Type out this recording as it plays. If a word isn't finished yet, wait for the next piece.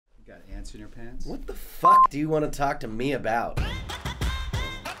Got ants in your pants? What the fuck do you want to talk to me about?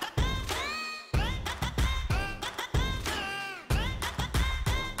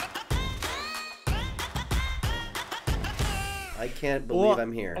 I can't believe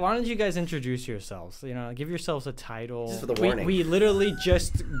I'm here. Why don't you guys introduce yourselves? You know, give yourselves a title. Just for the warning. We literally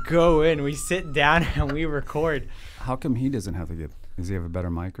just go in, we sit down, and we record. How come he doesn't have to get... Does he have a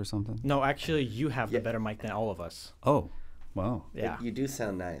better mic or something? No, actually, you have the better mic than all of us. Oh, wow. Yeah. You do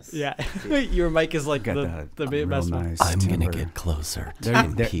sound nice. Yeah. Your mic is like Got the that best real one. nice I'm timbre. gonna get closer to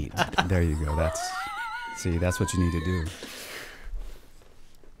There, Pete. there you go. That's what you need to do.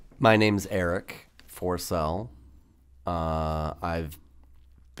 My name's Erik Forssell. I've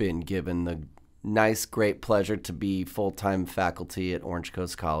been given the nice, great pleasure to be full-time faculty at Orange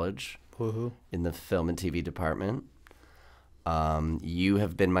Coast College in the film and TV department. You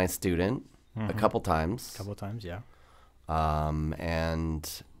have been my student a couple times. A couple times, yeah.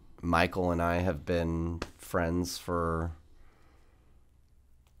 And Michael and I have been friends for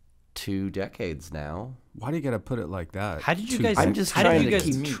 2 decades now. Why do you got to put it like that? How did you Two guys? I'm just how did trying you to guys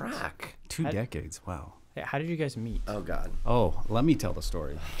keep meet? track. 2 decades. Wow. Yeah, how did you guys meet? Oh, God. Oh, let me tell the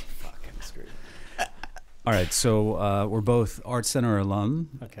story. Fuck, I'm screwed. All right, so we're both Art Center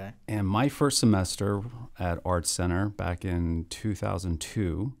alum. Okay. And my first semester at Art Center back in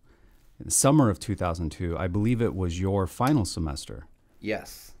 2002, in the summer of 2002, I believe it was your final semester.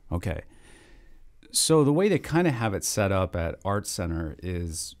 Yes. Okay. So the way they kind of have it set up at Art Center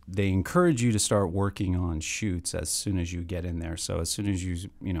is they encourage you to start working on shoots as soon as you get in there. So as soon as you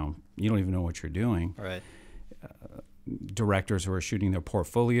don't even know what you're doing. All right. Directors who are shooting their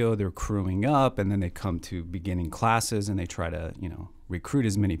portfolio, they're crewing up, and then they come to beginning classes and they try to, recruit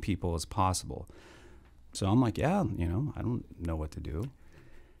as many people as possible. So I'm like, yeah, I don't know what to do.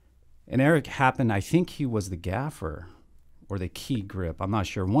 And Erik happened, I think he was the gaffer or the key grip. I'm not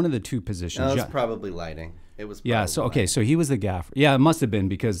sure. One of the two positions. No, it was probably lighting. It was Yeah, so okay, so he was the gaffer. Yeah, it must have been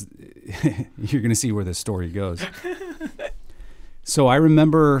because you're going to see where this story goes. So I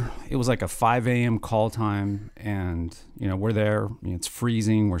remember it was like a 5 a.m. call time, and we're there. It's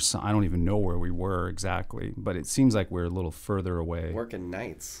freezing. I don't even know where we were exactly, but it seems like we're a little further away. Working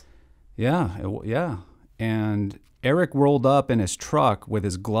nights. Yeah, yeah. And Erik rolled up in his truck with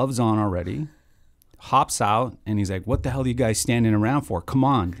his gloves on already, hops out, and he's like, "What the hell are you guys standing around for? Come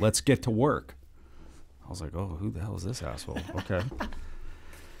on, let's get to work." I was like, "Oh, who the hell is this asshole?" Okay.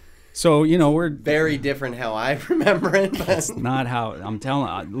 So, we're... Very different how I remember it. But That's not how...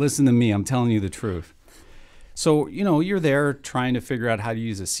 Listen to me. I'm telling you the truth. So, you're there trying to figure out how to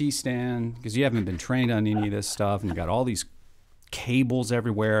use a C-stand because you haven't been trained on any of this stuff. And you got all these cables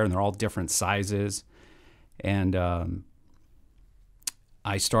everywhere, and they're all different sizes. And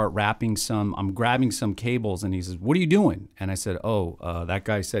I start wrapping I'm grabbing some cables, and he says, "What are you doing?" And I said, that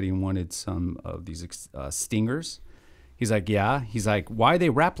guy said he wanted some of these stingers. He's like, "Yeah." He's like, "Why are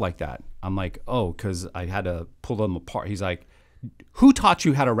they wrapped like that?" I'm like, "Oh, because I had to pull them apart." He's like, "Who taught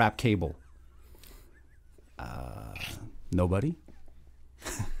you how to wrap cable?" Nobody.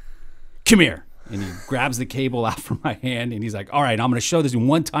 Come here. And he grabs the cable out from my hand, and he's like, "All right, I'm going to show this in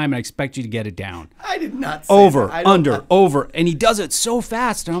one time, and I expect you to get it down." I did not say Over, that. under, over. And he does it so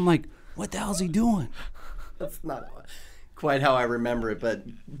fast, and I'm like, what the hell's he doing? That's not quite how I remember it, but...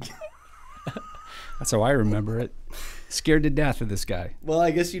 That's how I remember it. Scared to death of this guy. Well,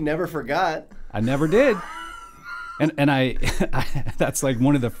 I guess you never forgot. I never did. And I that's like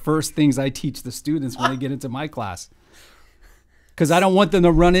one of the first things I teach the students when they get into my class. Because I don't want them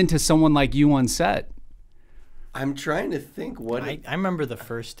to run into someone like you on set. I'm trying to think what... I remember the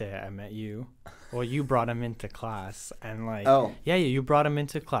first day I met you. Well, you brought him into class, and you brought him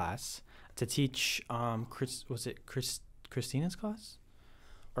into class to teach. Christina's class,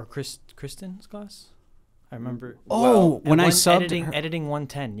 or Kristen's class? I remember. When I subbed editing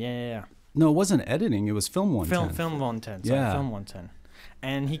 110. Yeah. No, it wasn't editing. It was film 110. Film 110. Yeah. Film 110.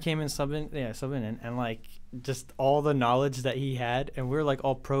 And he came in subbing in, and like just all the knowledge that he had, and we were like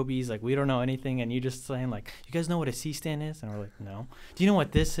all probies, like we don't know anything, and you just saying like, "You guys know what a C-stand is?" And we're like, "No." "Do you know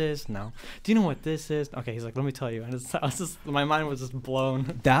what this is?" "No." "Do you know what this is?" Okay, he's like, "Let me tell you." And my mind was just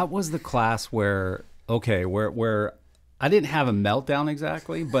blown. That was the class where I didn't have a meltdown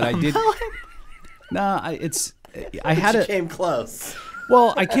exactly, but I did. I had You came close.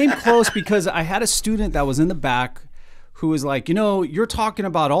 Well, I came close because I had a student that was in the back who was like, "You're talking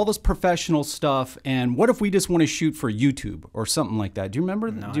about all this professional stuff, and what if we just want to shoot for YouTube or something like that?" Do you remember?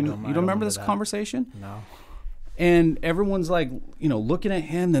 No, you don't remember this conversation? No. And everyone's like, looking at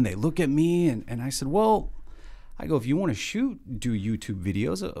him, then they look at me, and I said, "Well, I go, if you want to do YouTube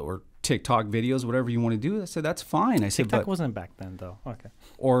videos or TikTok videos, whatever you want to do. I said, that's fine. I said, TikTok but wasn't back then, though. Okay.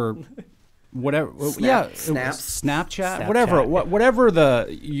 or whatever. Snapchat, Snapchat. whatever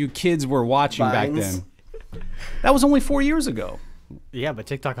you kids were watching Vines. back then. That was only 4 years ago. Yeah, but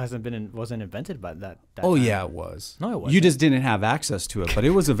TikTok wasn't invented by that Oh time. yeah, it was. No, it wasn't. You just didn't have access to it, but it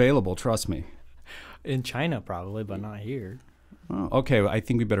was available. Trust me. In China, probably, but not here. Oh, okay, I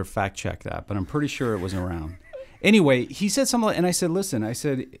think we better fact check that, but I'm pretty sure it wasn't around. Anyway, he said something, and I said, listen,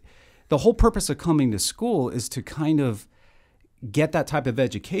 the whole purpose of coming to school is to kind of get that type of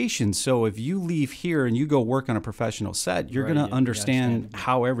education. So if you leave here and you go work on a professional set, you're Right, going to you understand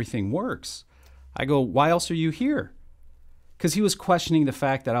how everything works. I go, why else are you here? Because he was questioning the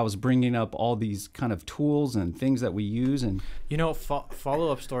fact that I was bringing up all these kind of tools and things that we use. And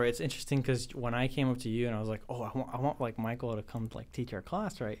follow-up story. It's interesting because when I came up to you and I was like, oh, I want like Michael to come like teach our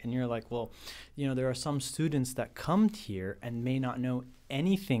class, right? And you're like, well, there are some students that come here and may not know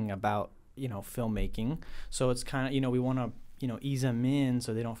anything about filmmaking. So it's kind of we want to ease them in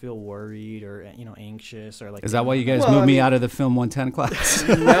so they don't feel worried or anxious or like. Is that why you guys moved me out of the Film 110 class?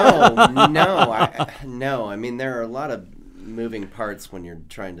 No. I mean, there are a lot of moving parts when you're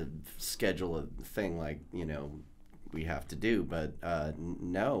trying to schedule a thing like we have to do, but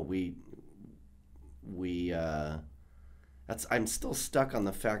no, I'm still stuck on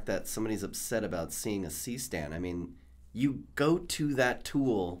the fact that somebody's upset about seeing a C-stand. I mean, you go to that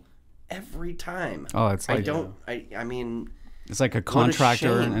tool every time. Oh, it's like I mean, it's like a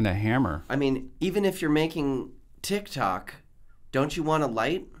contractor and a hammer. I mean, even if you're making TikTok, don't you want a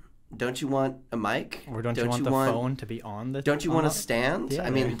light? Don't you want a mic? Or don't you want the phone to be on the? Don't you want a stand? Yeah. I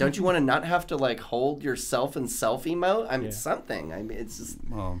mean, don't you want to not have to like hold yourself in selfie mode? I mean, something. I mean, it's just.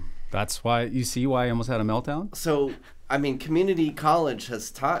 Well, that's why you see why I almost had a meltdown. So, I mean, community college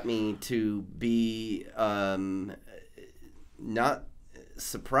has taught me to be not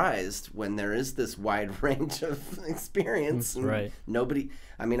surprised when there is this wide range of experience. Right.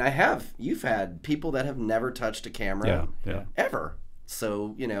 You've had people that have never touched a camera ever.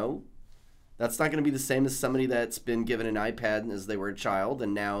 So, that's not going to be the same as somebody that's been given an iPad as they were a child,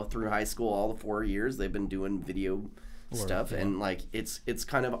 and now through high school, all the 4 years, they've been doing video stuff. Yeah. And like, it's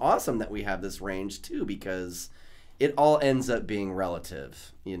kind of awesome that we have this range too, because it all ends up being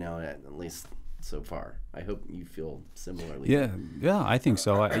relative, at least so far. I hope you feel similarly. Yeah, I think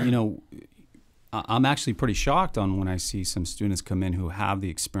so. I'm actually pretty shocked on when I see some students come in who have the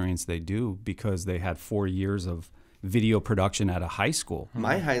experience they do because they had 4 years of video production at a high school.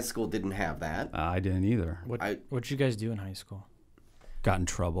 My high school didn't have that. I didn't either. What'd you guys do in high school? Got in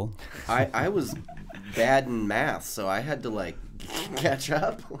trouble. I was bad in math, so I had to like catch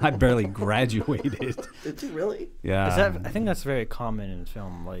up. I barely graduated. Did you really? Yeah. I think that's very common in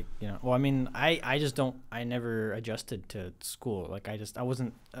film. Like, well, I mean, I never adjusted to school. Like, I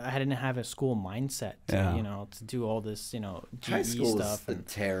didn't have a school mindset to, to do all this, GE high school stuff. Is a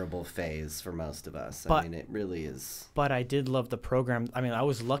terrible phase for most of us. I mean, it really is. But I did love the program. I mean, I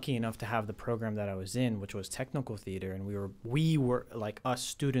was lucky enough to have the program that I was in, which was technical theater. And we were like, us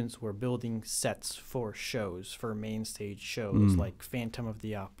students were building sets for shows, for main stage shows. Like Phantom of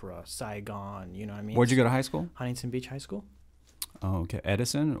the Opera, Saigon, you know what I mean? Where'd you go to high school? Huntington Beach High School. Oh, okay.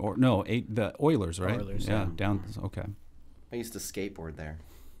 Edison? Or no, the Oilers, right? Oilers, yeah. Down, okay. I used to skateboard there.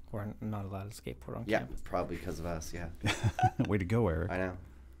 We're not allowed to skateboard on Yeah, campus. probably because of us, yeah. Way to go, Eric. I know.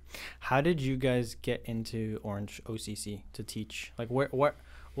 How did you guys get into Orange OCC to teach? Like, what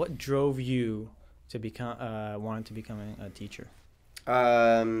drove you to become wanted to become a teacher?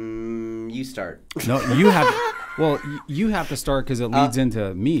 You start. No, you have. Well, you have to start because it leads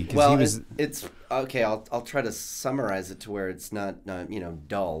into me. Well, it's okay. I'll try to summarize it to where it's not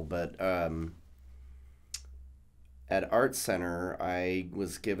dull. But at Art Center, I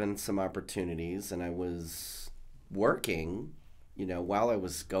was given some opportunities, and I was working. While I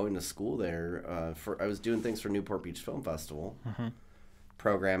was going to school there, I was doing things for Newport Beach Film Festival. Mm-hmm.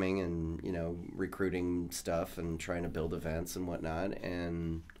 Programming and recruiting stuff and trying to build events and whatnot.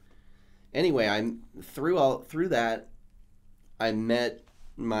 And anyway, through that I met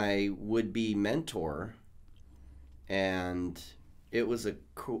my would-be mentor, and it was a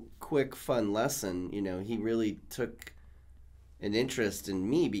quick fun lesson. He really took an interest in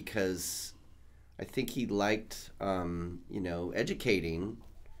me because I think he liked educating.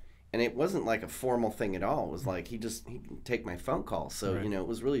 And it wasn't like a formal thing at all. It was like he could take my phone call. So, right. It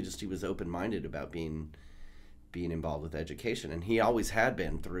was really just he was open-minded about being involved with education. And he always had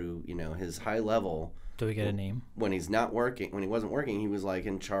been through, his high level. Do we get a name? When he wasn't working, he was like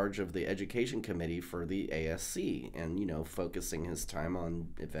in charge of the education committee for the ASC and, focusing his time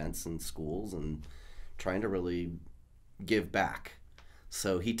on events and schools and trying to really give back.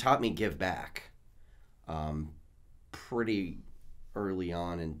 So he taught me give back pretty early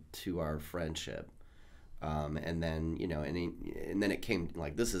on into our friendship. And then, you know, and then it came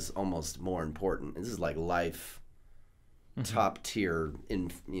like, this is almost more important. This is like life top tier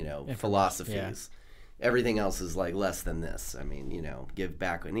in, you know, philosophies. Yeah. Everything else is like less than this. I mean, you know, give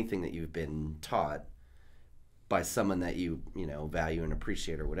back anything that you've been taught by someone that you know, value and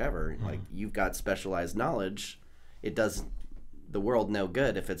appreciate or whatever. Like, you've got specialized knowledge. It does the world no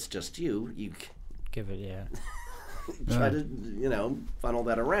good if it's just you. You give it, try to, you know, funnel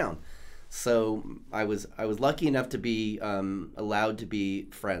that around. So I was lucky enough to be allowed to be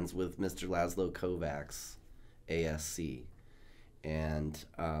friends with Mr. Laszlo Kovacs, ASC, and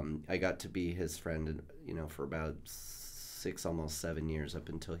I got to be his friend, you know, for about 6, almost 7 years, up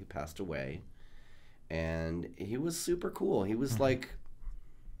until he passed away. And he was super cool. He was like,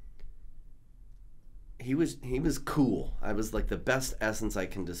 he was cool. I was like the best essence I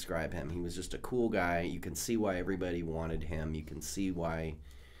can describe him. He was just a cool guy. You can see why everybody wanted him. You can see why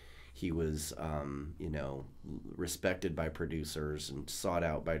he was, you know, respected by producers and sought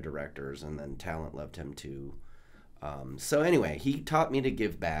out by directors, and then talent loved him too. So anyway, he taught me to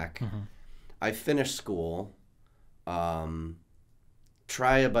give back. I finished school,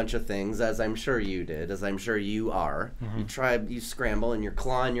 try a bunch of things, as I'm sure you did, as I'm sure you are. You scramble and you're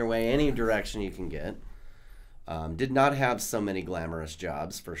clawing your way any direction you can get. Did not have so many glamorous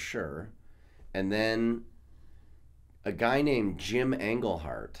jobs, for sure. And then a guy named Jim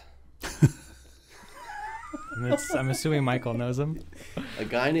Englehart. I'm assuming Michael knows him. A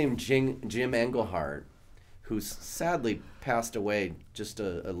guy named Jim Englehart, who's sadly passed away just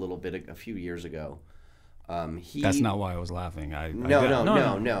a few years ago. That's not why I was laughing. No.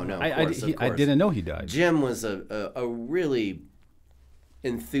 I didn't know he died. Jim was a really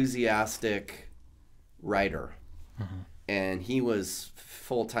enthusiastic writer, and he was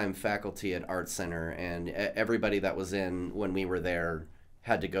full-time faculty at Art Center, and everybody that was in when we were there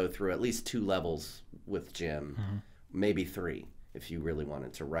had to go through at least 2 levels with Jim, maybe 3 if you really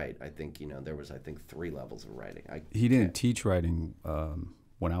wanted to write. I think, you know, there was 3 levels of writing. He didn't teach writing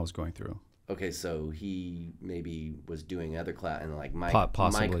when I was going through. Okay, so he maybe was doing other class, and like Mike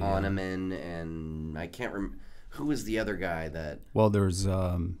Oneman, and I can't remember who was the other guy that. Well, there's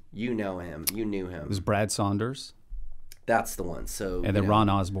you know him, you knew him. There's Brad Saunders. That's the one. So and then Ron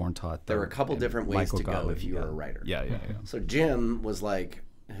Osborne taught. There were a couple different ways to go if you were a writer. Yeah. So Jim was like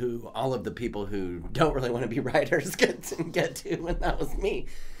who all of the people who don't really want to be writers get to, and that was me.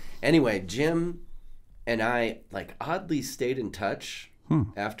 Anyway, Jim and I like oddly stayed in touch.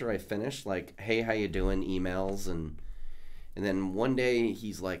 After I finished, like, hey, how you doing? Emails, and then one day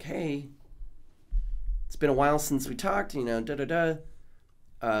he's like, hey, it's been a while since we talked, you know,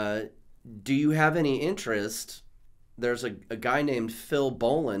 do you have any interest? There's a guy named Phil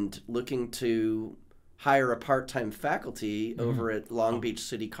Boland looking to hire a part-time faculty over at Long Beach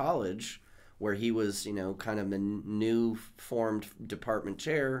City College, where he was, you know, kind of the new formed department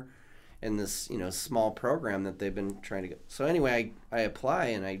chair in this, you know, small program that they've been trying to get. So anyway, I apply,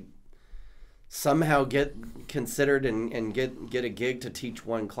 and I somehow get considered and get a gig to teach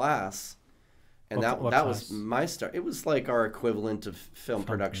one class. And that was my start. It was like our equivalent of film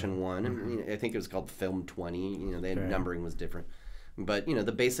production 1. And I think it was called Film 20. You know, the numbering was different. But, you know,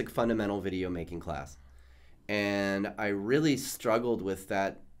 the basic fundamental video making class. And I really struggled with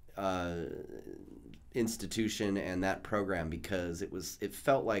that institution and that program, because it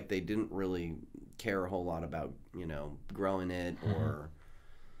felt like they didn't really care a whole lot about, you know, growing it, or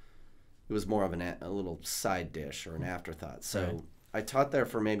it was more of a little side dish or an afterthought. So I taught there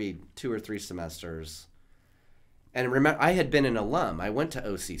for maybe 2 or 3 semesters, and remember, I had been an alum. I went to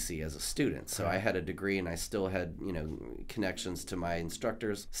OCC as a student, so I had a degree, and I still had, you know, connections to my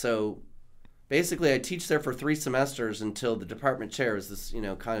instructors. So basically I teach there for 3 semesters until the department chair is this, you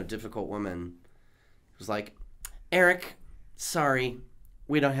know, kind of difficult woman was like, Eric, sorry,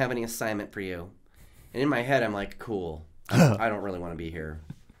 we don't have any assignment for you. And in my head, I'm like, cool, I don't really want to be here.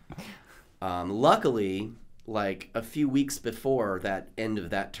 Luckily, like a few weeks before that end of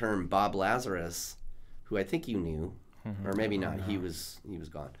that term, Bob Lazarus, who I think you knew, or maybe not, he was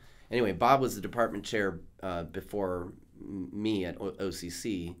gone. Anyway, Bob was the department chair before me at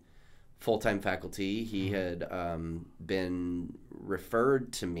OCC, full-time faculty. He had been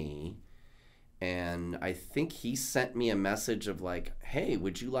referred to me, and I think he sent me a message of like, hey,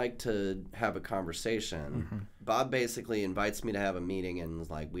 would you like to have a conversation? Bob basically invites me to have a meeting and was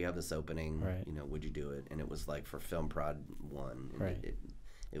like, we have this opening, you know, would you do it? And it was like for Film Prod 1.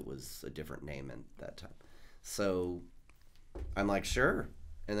 It was a different name at that time. So I'm like, sure.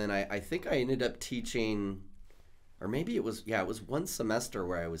 And then I think I ended up teaching, or maybe it was one semester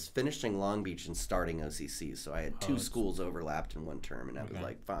where I was finishing Long Beach and starting OCC. So I had two schools overlapped in one term, and I was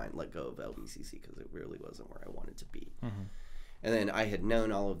like, fine, let go of LBCC because it really wasn't where I wanted to be. Mm-hmm. And then I had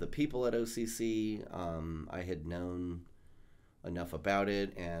known all of the people at OCC. I had known enough about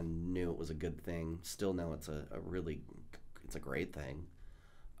it and knew it was a good thing. Still know it's a great thing.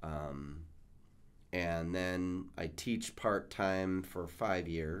 And then I teach part-time for 5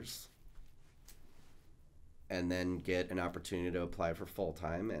 years and then get an opportunity to apply for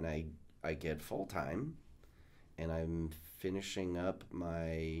full-time, and I get full-time, and I'm finishing up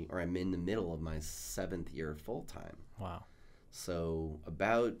I'm in the middle of my 7th year full-time. Wow. So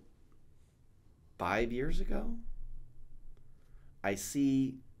about 5 years ago, I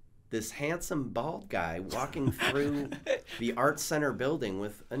see this handsome bald guy walking through the Art Center building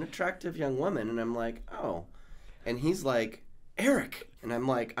with an attractive young woman, and I'm like, oh. And he's like, Erik. And I'm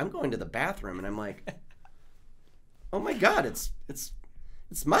like, I'm going to the bathroom, and I'm like, oh my God, it's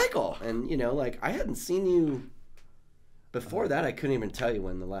Michael. And, like, I hadn't seen you before that. I couldn't even tell you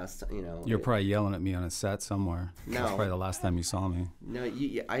when the last, You're probably yelling at me on a set somewhere. No. That's probably the last time you saw me. No,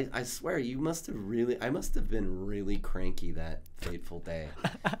 I swear, I must have been really cranky that fateful day.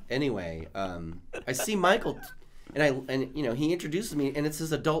 Anyway, I see Michael, and he introduces me, and it's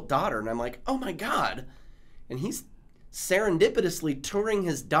his adult daughter, and I'm like, oh my God. And he's serendipitously touring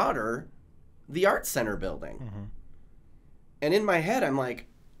his daughter the Art Center building. Mm-hmm. And in my head, I'm like,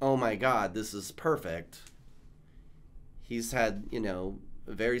 oh my God, this is perfect. He's had, a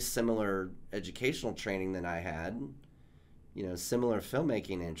very similar educational training than I had, similar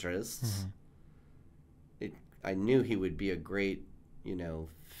filmmaking interests. Mm-hmm. I knew he would be a great,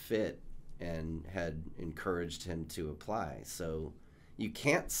 fit, and had encouraged him to apply. So you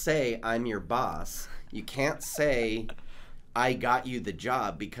can't say I'm your boss. You can't say I got you the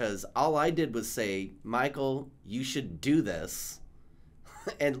job, because all I did was say, Michael, you should do this.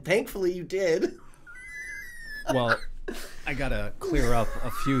 And thankfully you did. Well, I got to clear up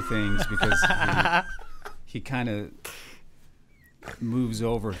a few things because he kind of moves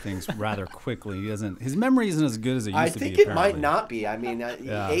over things rather quickly. His memory isn't as good as it used to be. I think it apparently. might not be. I mean,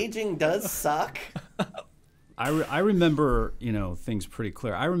 aging does suck. I remember, things pretty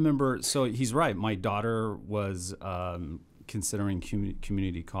clear. I remember, so he's right. My daughter was considering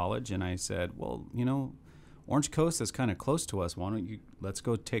community college, and I said, well, Orange Coast is kind of close to us. Why don't let's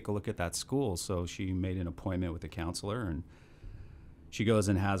go take a look at that school. So she made an appointment with the counselor, and she goes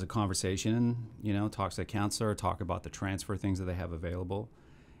and has a conversation, talks to the counselor, talk about the transfer things that they have available.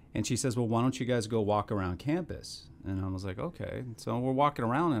 And she says, well, why don't you guys go walk around campus? And I was like, okay. So we're walking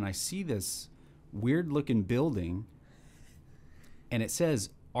around, and I see this weird looking building, and it says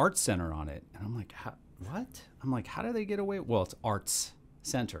Art Center on it. And I'm like, what? I'm like, how do they get away? Well, it's Arts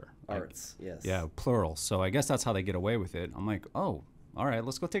Center. Arts, yes. Yeah, plural. So I guess that's how they get away with it. I'm like, oh, all right,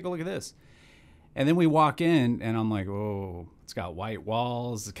 let's go take a look at this. And then we walk in, and I'm like, oh, it's got white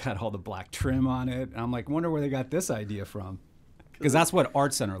walls. It's got all the black trim on it. And I'm like, wonder where they got this idea from. Because that's what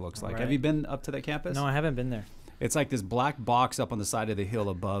Art Center looks like. Right. Have you been up to the campus? No, I haven't been there. It's like this black box up on the side of the hill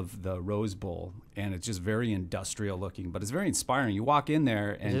above the Rose Bowl, and it's just very industrial looking, but it's very inspiring. You walk in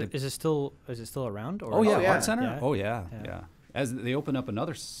there, and is it still around? Or? Oh yeah, yeah. Art Center. Yeah. Oh yeah. As they open up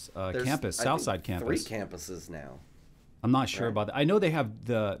another campus, Southside campus. 3 campuses now. I'm not sure about that. I know they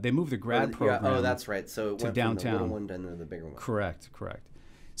moved the grad program. Oh, that's right. So it to went downtown. From the little one to the bigger one. Correct.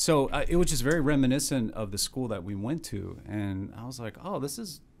 So it was just very reminiscent of the school that we went to, and I was like, oh, this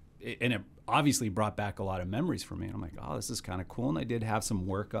is. And it obviously brought back a lot of memories for me. And I'm like, oh, this is kind of cool. And I did have some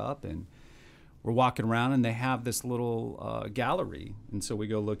work up, and we're walking around, and they have this little gallery. And so we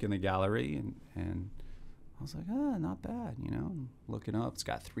go look in the gallery, and I was like, not bad, looking up. It's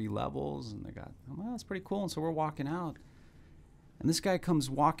got 3 levels, and I'm like, that's pretty cool. And so we're walking out, and this guy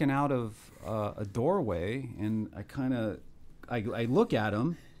comes walking out of a doorway, and I look at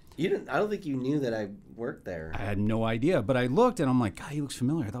him. I don't think you knew that I worked there. I had no idea, but I looked, and I'm like, God, he looks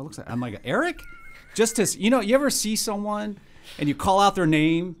familiar. I'm like, Erik? Just to, you ever see someone and you call out their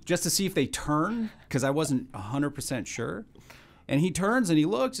name just to see if they turn? Because I wasn't 100% sure. And he turns and he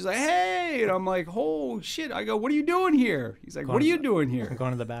looks. He's like, hey. And I'm like, oh, shit. I go, what are you doing here? He's like, what are you doing here? I'm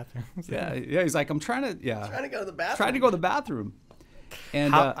going to the bathroom. Yeah. He's like, I'm trying to go to the bathroom. Trying to go to the bathroom.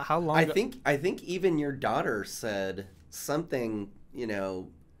 And how long I ago? think even your daughter said something,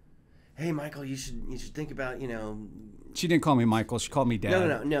 hey, Michael, you should think about, She didn't call me Michael. She called me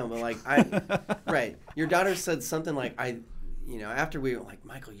Dad. No. But like, right. Your daughter said something like, after we were like,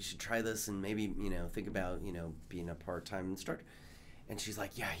 Michael, you should try this and maybe, think about, being a part-time instructor. And she's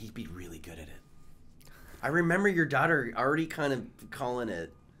like, yeah, he'd be really good at it. I remember your daughter already kind of calling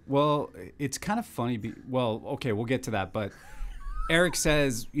it Well, it's kind of funny. Well, okay, we'll get to that. But Erik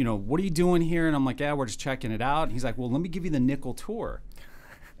says, what are you doing here? And I'm like, yeah, we're just checking it out. And he's like, well, let me give you the nickel tour.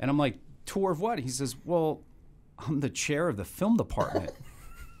 And I'm like, tour of what? He says, well, I'm the chair of the film department.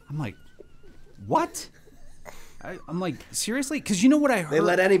 I'm like, what? I'm like, seriously? Because you know what I heard? They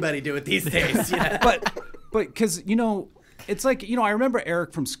let anybody do it these days. Yeah. But because, it's like, I remember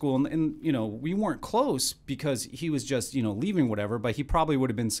Erik from school, and we weren't close because he was just, leaving whatever, but he probably would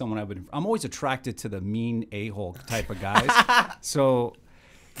have been someone I'm always attracted to the mean a-hole type of guys. So,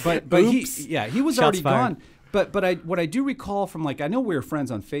 but he was Shots already fired. gone. But what I do recall from, I know we were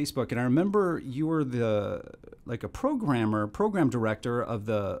friends on Facebook, and I remember you were a program director of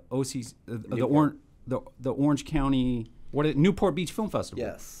the OC, the Orange County, Newport Beach Film Festival.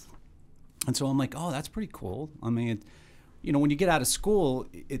 Yes. And so I'm like, oh, that's pretty cool. I mean, when you get out of school,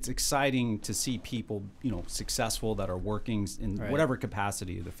 it's exciting to see people, successful that are working in whatever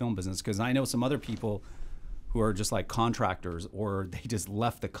capacity of the film business. Because I know some other people who are just like contractors, or they just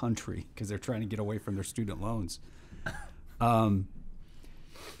left the country because they're trying to get away from their student loans.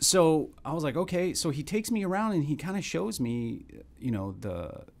 So I was like, okay. So he takes me around and he kind of shows me,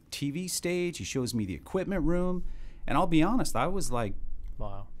 the TV stage. He shows me the equipment room. And I'll be honest, I was like,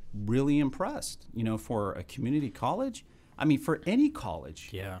 Wow. really impressed, for a community college. I mean, for any college.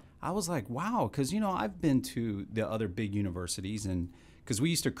 Yeah. I was like, wow, because, I've been to the other big universities, and because we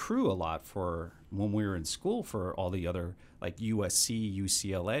used to crew a lot for when we were in school for all the other, like USC,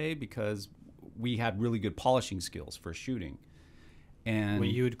 UCLA, because we had really good polishing skills for shooting. And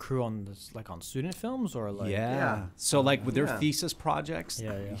Wait, you would crew on this, on student films or like? yeah. So with their thesis projects,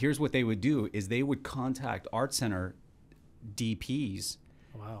 Yeah. here's what they would do is they would contact Art Center DPs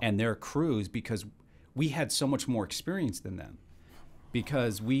Wow. and their crews, because we had so much more experience than them,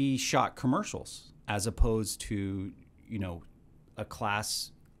 because we shot commercials as opposed to, a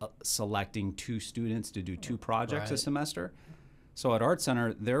class selecting 2 students to do 2 projects a semester. So at Art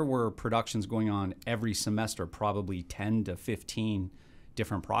Center, there were productions going on every semester, probably 10 to 15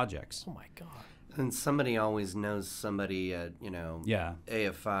 different projects. Oh my God. And somebody always knows somebody at, Yeah.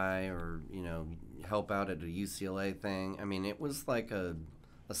 AFI or, help out at a UCLA thing. I mean, it was like a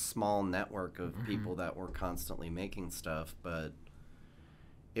small network of people that were constantly making stuff, but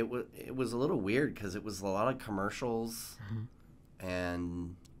it was a little weird because it was a lot of commercials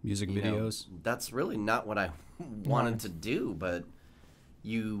and Music videos. That's really not what I wanted to do, but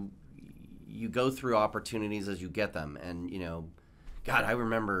you go through opportunities as you get them. And, God, I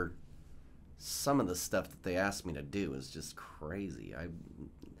remember some of the stuff that they asked me to do is just crazy.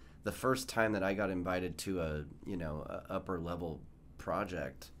 The first time that I got invited to a upper level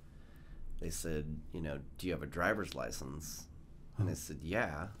project, they said, do you have a driver's license? And I said,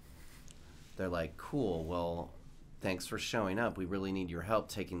 yeah. They're like, cool, well, thanks for showing up. We really need your help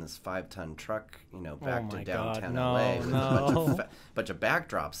taking this 5-ton truck, back to downtown LA with a bunch of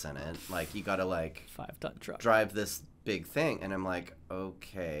backdrops in it. Like, you got to 5-ton truck. drive this big thing. And I'm like,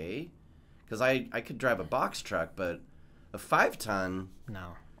 okay. Because I could drive a box truck, but a 5-ton,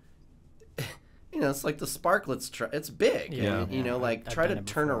 No. it's like the Sparklets truck. It's big. Yeah. And, I've try to done it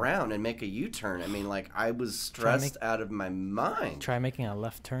turn before. around and make a U-turn. I mean, I was stressed out of my mind. Try making a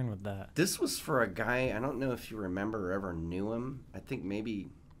left turn with that. This was for a guy, I don't know if you remember or ever knew him. I think maybe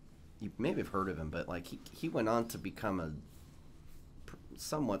you maybe have heard of him, but he went on to become a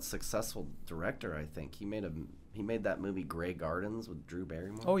somewhat successful director, I think. He made that movie Grey Gardens with Drew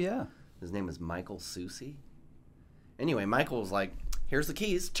Barrymore. Oh, yeah. His name was Michael Susi. Anyway, Michael was like, here's the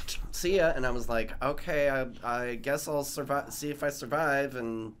keys, see ya. And I was like, okay, I guess I'll survive, see if I survive.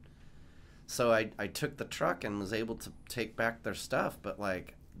 And so I took the truck and was able to take back their stuff. But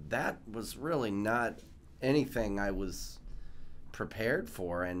that was really not anything I was prepared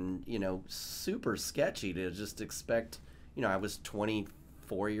for, and super sketchy to just expect. I was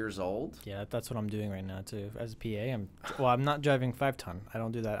 24 years old. Yeah, that's what I'm doing right now too. As a PA, I'm not driving 5-ton. I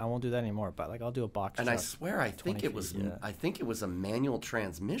don't do that. I won't do that anymore. But I'll do a box. And truck. I swear, I think 20 it was. feet, yeah. I think it was a manual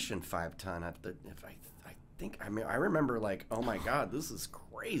transmission 5-ton. I remember oh my God, this is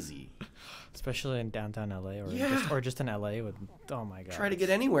crazy. Especially in downtown LA Yeah. just in LA with, oh my God. Try to get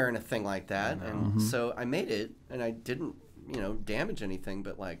anywhere in a thing like that, I know. and so I made it, and I didn't, damage anything,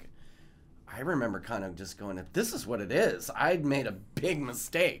 but I remember kind of just going, if this is what it is, I'd made a big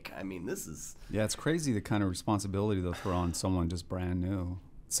mistake. I mean, this is. Yeah, it's crazy the kind of responsibility they'll throw on someone just brand new.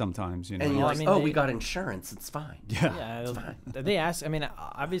 Sometimes, And Well, you're I like, mean, we got insurance, it's fine. Yeah. Yeah, they ask. I mean,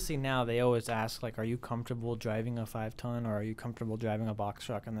 obviously now they always ask, are you comfortable driving a 5-ton, or are you comfortable driving a box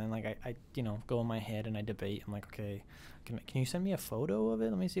truck? And then I go in my head and I debate. I'm like, okay, can you send me a photo of it?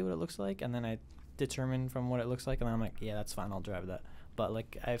 Let me see what it looks like. And then I determine from what it looks like, and then I'm like, yeah, that's fine. I'll drive that. But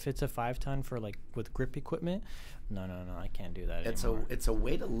like if it's a 5-ton for like with grip equipment, no, I can't do that anymore. It's a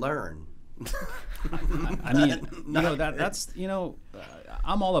way to learn. I mean, that's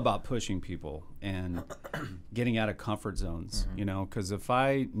I'm all about pushing people and getting out of comfort zones. Because if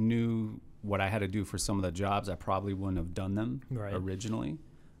I knew what I had to do for some of the jobs, I probably wouldn't have done them originally.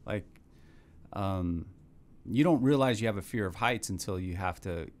 Like, you don't realize you have a fear of heights until you have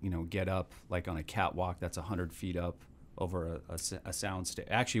to, get up like on a catwalk that's 100 feet up over a sound stage.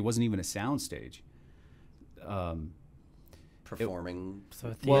 Actually, it wasn't even a sound stage. Performing.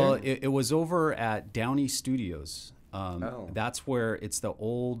 It was over at Downey Studios. That's where it's the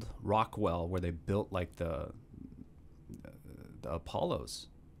old Rockwell where they built like the Apollos.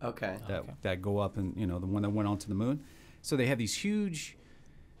 Okay. That go up and the one that went onto the moon. So they have these huge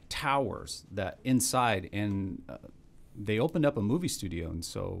towers that inside, and they opened up a movie studio, and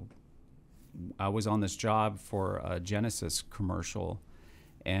so I was on this job for a Genesis commercial,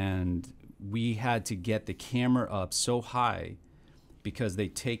 and we had to get the camera up so high because they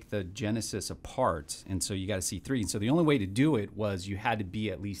take the Genesis apart, and so you got to see 3. And so the only way to do it was you had to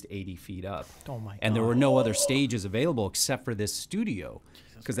be at least 80 feet up. Oh my God. And there were no other stages available except for this studio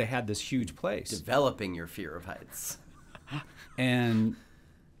because they had this huge place. Developing your fear of heights. And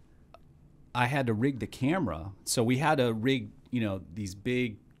I had to rig the camera. So we had to rig, these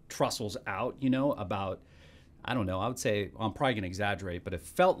big trussels out, about, I don't know, I would say, I'm probably going to exaggerate, but it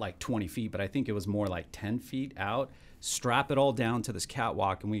felt like 20 feet, but I think it was more like 10 feet out. Strap it all down to this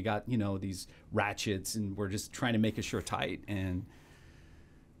catwalk, and we got, these ratchets, and we're just trying to make it sure tight. And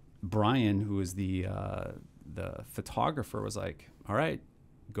Brian, who is the photographer, was like, all right,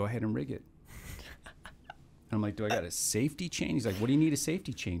 go ahead and rig it. And I'm like, do I got a safety chain? He's like, what do you need a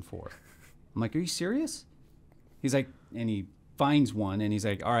safety chain for? I'm like, are you serious? He's like, and he finds one, and he's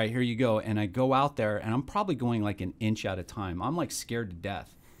like, all right, here you go. And I go out there, and I'm probably going like an inch at a time. I'm like scared to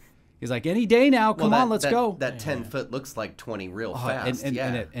death. He's like, any day now, come on, let's go. That 10 foot looks like 20 real fast. And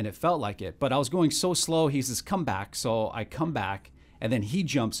it felt like it. But I was going so slow, he says, come back. So I come back, and then he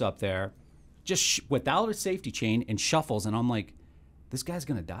jumps up there just without a safety chain and shuffles. And I'm like, this guy's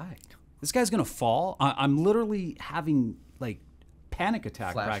going to die. This guy's going to fall. I'm literally having like panic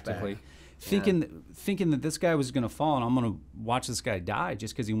attack practically. Thinking that this guy was going to fall, and I'm going to watch this guy die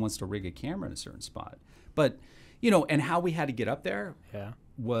just because he wants to rig a camera in a certain spot. But, and how we had to get up there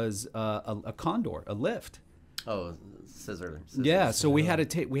was a condor, a lift. Oh, scissor. Yeah, so we had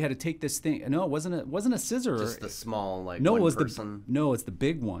to take this thing. No, it wasn't a scissor. Just the small person. No, it's the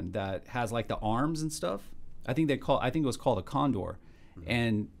big one that has like the arms and stuff. I think it was called a condor,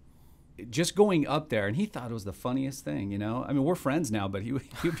 and just going up there, and he thought it was the funniest thing, I mean, we're friends now, but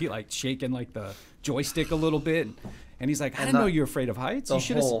he'd be like shaking like the joystick a little bit, and he's like, I didn't know you're afraid of heights. The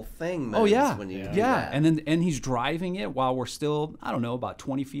whole thing moves when you do that. And he's driving it while we're still, I don't know, about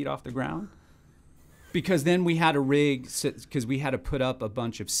 20 feet off the ground. Because then we had to rig, because we had to put up a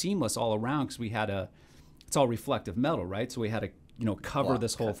bunch of seamless all around, because it's all reflective metal, right? So we had to, cover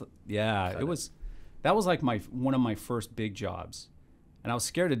this whole thing. Yeah, that was like one of my first big jobs. And I was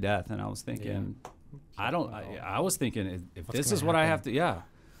scared to death, and I was thinking, I was thinking, if this is what I have to, I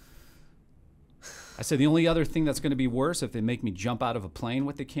said, the only other thing that's going to be worse if they make me jump out of a plane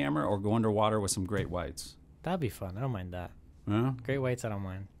with the camera or go underwater with some great whites. That'd be fun. I don't mind that. Yeah? Great whites, I don't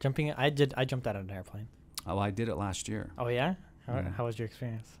mind. Jumping, I jumped out of an airplane. Oh, I did it last year. Oh, yeah? How was your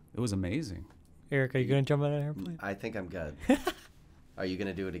experience? It was amazing. Eric, are you going to jump out of an airplane? I think I'm good. Are you going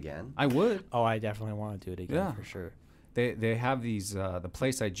to do it again? I would. Oh, I definitely want to do it again, for sure. They have these, the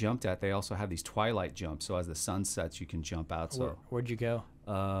place I jumped at, they also have these twilight jumps. So as the sun sets, you can jump out. So where'd you go?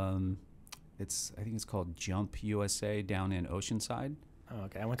 I think it's called Jump USA down in Oceanside. Oh,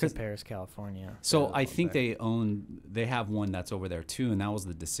 okay. I went to Paris, California. So I think they have one that's over there too. And that was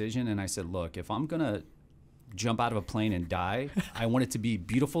the decision. And I said, look, if I'm going to jump out of a plane and die, I want it to be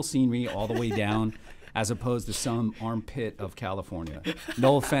beautiful scenery all the way down as opposed to some armpit of California.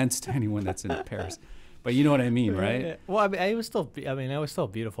 No offense to anyone that's in Paris. But you know what I mean, right? Well, I mean, it was still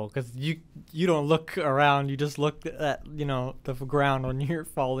beautiful because you don't look around. You just look at the ground when you're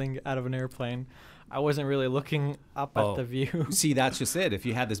falling out of an airplane. I wasn't really looking up at the view. See, that's just it. If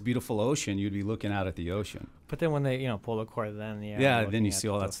you had this beautiful ocean, you'd be looking out at the ocean. But then when they pull the cord, then then you see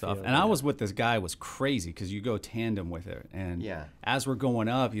all that stuff. And I was with this guy, it was crazy because you go tandem with it. And as we're going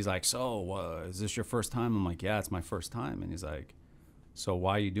up, he's like, "So, is this your first time?" I'm like, "Yeah, it's my first time." And he's like, "So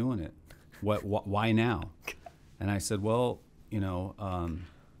why are you doing it? Why now?" And I said, well, so I'm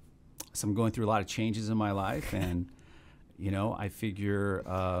going through a lot of changes in my life, and I figure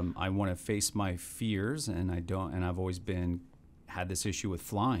I want to face my fears, and I've always had this issue with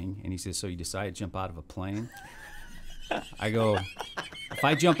flying. And he says, so you decided to jump out of a plane? I go, if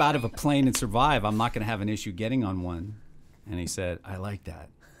I jump out of a plane and survive, I'm not going to have an issue getting on one. And he said, I like that.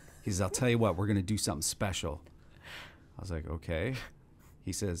 He says, I'll tell you what, we're going to do something special. I was like, okay.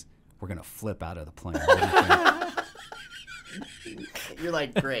 He says, we're going to flip out of the plane. What do you think? You're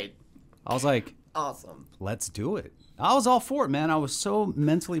like, great. I was like, awesome. Let's do it. I was all for it, man. I was so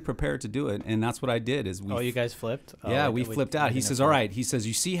mentally prepared to do it, and that's what I did. Is we? Oh, you guys flipped? Yeah, we flipped out. He says, "All right." He says,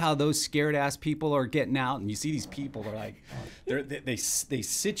 "You see how those scared ass people are getting out, and you see these people are like, they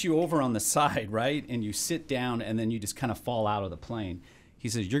sit you over on the side, right, and you sit down, and then you just kind of fall out of the plane." He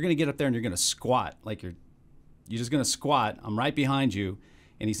says, "You're gonna get up there and you're gonna squat, like you're just gonna squat. I'm right behind you."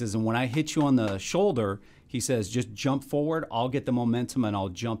 And he says, "And when I hit you on the shoulder," he says, "just jump forward. I'll get the momentum and I'll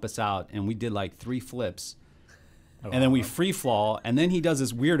jump us out." And we did like 3 flips. And then we free fall, and then he does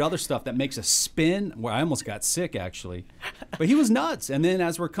this weird other stuff that makes us spin, where I almost got sick, actually. But he was nuts. And then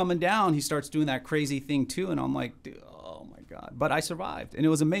as we're coming down, he starts doing that crazy thing, too. And I'm like, dude, oh, my God. But I survived, and it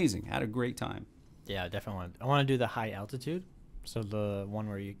was amazing. Had a great time. Yeah, I definitely want to. I want to do the high altitude, so the one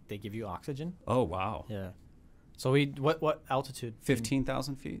where they give you oxygen. Oh, wow. Yeah. So what altitude?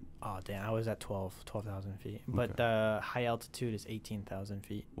 15,000 feet. Oh, damn. I was at 12,000 feet. But the high altitude is 18,000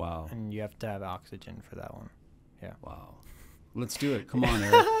 feet. Wow. And you have to have oxygen for that one. Yeah. Wow. Let's do it. Come on,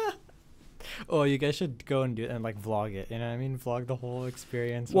 Eric. Oh, you guys should go and do it and like vlog it. You know what I mean? Vlog the whole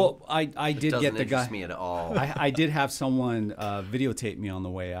experience. Well, I did get the guy. Doesn't me at all. I did have someone videotape me on the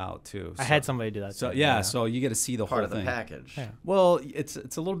way out too. I had somebody do that. So too, yeah, so you get to see the part whole of the thing. package. Yeah. Well, it's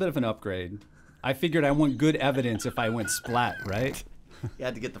a little bit of an upgrade. I figured I want good evidence if I went splat, right? You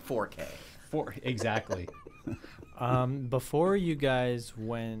had to get the 4K. Exactly. Before you guys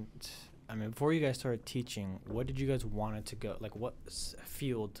before you guys started teaching, what did you guys want to go? Like, what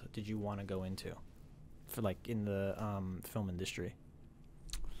field did you want to go into, for like in the film industry?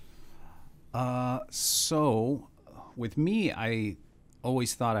 So, with me, I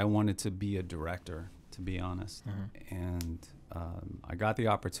always thought I wanted to be a director, to be honest, and I got the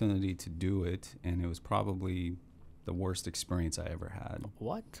opportunity to do it, and it was probably the worst experience I ever had.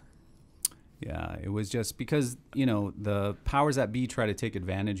 What? Yeah, it was just because, the powers that be try to take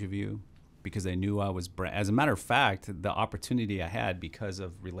advantage of you because they knew I was, as a matter of fact, the opportunity I had because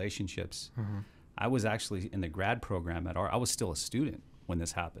of relationships. I was actually in the grad program I was still a student when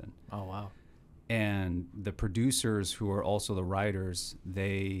this happened. Oh, wow. And the producers, who are also the writers,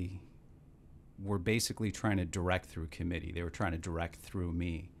 they were basically trying to direct through committee. They were trying to direct through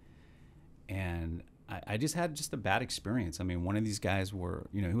me. And I just had a bad experience. I mean, one of these guys him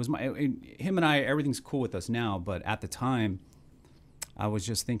and I, everything's cool with us now, but at the time, I was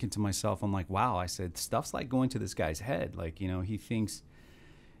just thinking to myself, I'm like, wow, I said, stuff's like going to this guy's head. Like, he thinks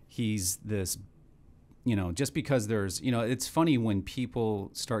he's this, just because there's, it's funny when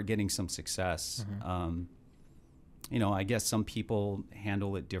people start getting some success. I guess some people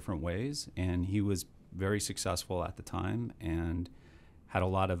handle it different ways, and he was very successful at the time and had a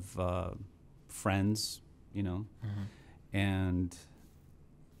lot of friends, and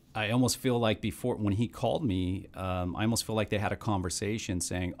I almost feel like when he called me, I almost feel like they had a conversation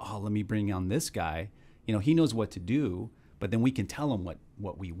saying, oh, let me bring on this guy. He knows what to do, but then we can tell him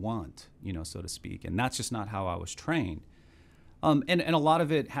what we want, so to speak. And that's just not how I was trained. And a lot of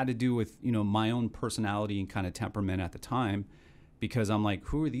it had to do with, my own personality and kind of temperament at the time, because I'm like,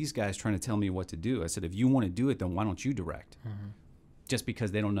 who are these guys trying to tell me what to do? I said, if you want to do it, then why don't you direct? Just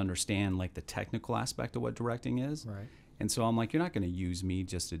because they don't understand like the technical aspect of what directing is. Right. And so I'm like, you're not going to use me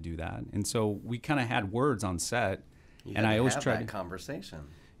just to do that. And so we kind of had words on set, and I always tried that conversation.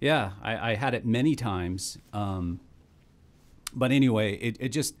 Yeah, I had it many times. But anyway, it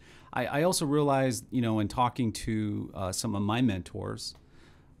just, I also realized, in talking to some of my mentors,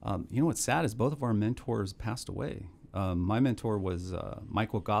 what's sad is both of our mentors passed away. My mentor was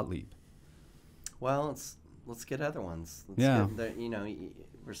Michael Gottlieb. Well, let's get other ones.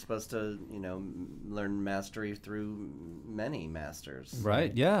 We're supposed to, learn mastery through many masters.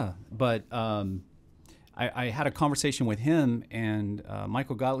 Right. Yeah. But I had a conversation with him, and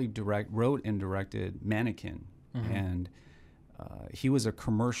Michael Gottlieb wrote and directed Mannequin, and he was a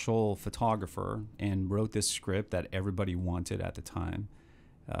commercial photographer and wrote this script that everybody wanted at the time.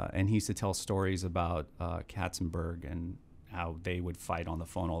 And he used to tell stories about Katzenberg and how they would fight on the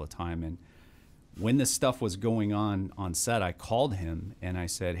phone all the time. And when this stuff was going on set, I called him and I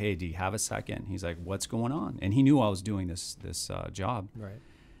said, hey, do you have a second? He's like, what's going on? And he knew I was doing this job. Right.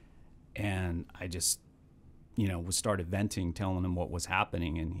 And I just, started venting, telling him what was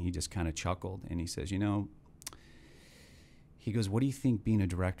happening. And he just kind of chuckled. And he says, he goes, what do you think being a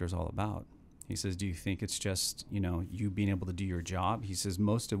director is all about? He says, do you think it's just, you being able to do your job? He says,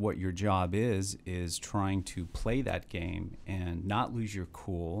 most of what your job is trying to play that game and not lose your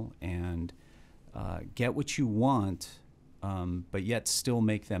cool and get what you want, but yet still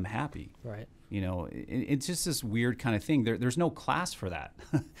make them happy. Right. It's just this weird kind of thing. There's no class for that.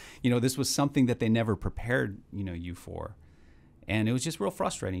 This was something that they never prepared, you for. And it was just real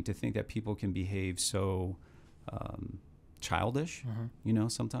frustrating to think that people can behave so childish,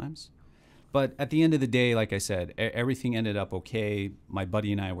 sometimes. But at the end of the day, like I said, everything ended up okay. My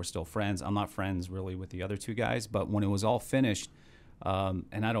buddy and I were still friends. I'm not friends really with the other two guys, but when it was all finished,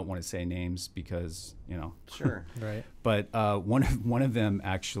 and I don't want to say names because, Sure. Right. But one of them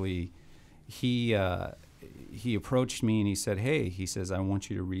actually, he approached me and he said, hey, he says, I want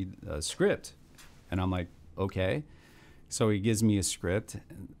you to read a script. And I'm like, okay. So he gives me a script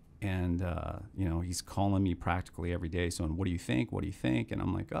and he's calling me practically every day. So what do you think? What do you think? And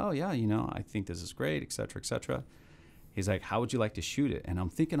I'm like, oh yeah, I think this is great, et cetera, et cetera. He's like, how would you like to shoot it? And I'm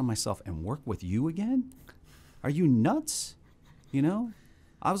thinking to myself, and work with you again? Are you nuts?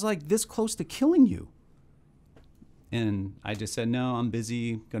 I was like this close to killing you. And I just said, no, I'm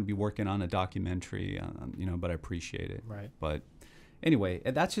busy, going to be working on a documentary, but I appreciate it. Right. But anyway,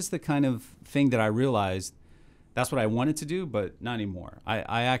 that's just the kind of thing that I realized that's what I wanted to do, but not anymore.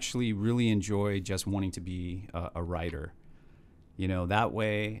 I actually really enjoy just wanting to be a writer. That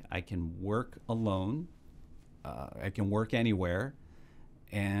way I can work alone. I can work anywhere.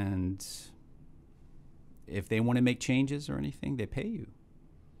 And if they want to make changes or anything, they pay you.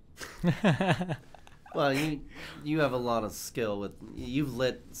 Well, you have a lot of skill you've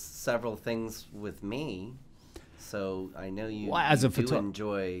lit several things with me, so I know you, as a do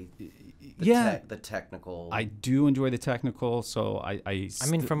enjoy the technical. I do enjoy the technical, so I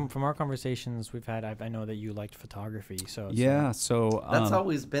mean, from our conversations we've had, I know that you liked photography, so so that's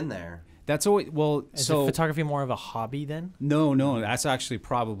always been there. That's always Is photography more of a hobby then? No, that's actually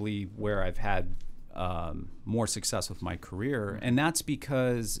probably where I've had more success with my career. And that's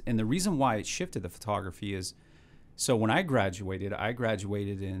because, and the reason why it shifted to photography is, so when I graduated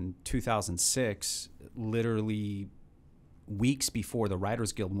in 2006, literally weeks before the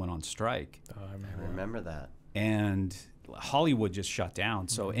Writers Guild went on strike. Oh, I remember that. And Hollywood just shut down.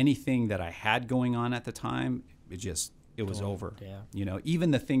 So anything that I had going on at the time, it was over. Yeah.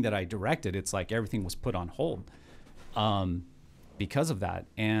 Even the thing that I directed, it's like everything was put on hold because of that.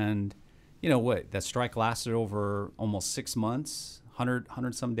 And that strike lasted over almost 6 months,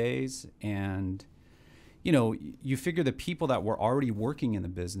 100 some days. And, you figure the people that were already working in the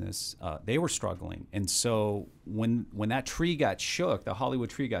business, they were struggling. And so when that tree got shook, the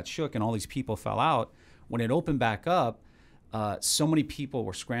Hollywood tree got shook and all these people fell out, when it opened back up, so many people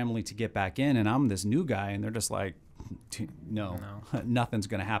were scrambling to get back in. And I'm this new guy and they're just like, no. Nothing's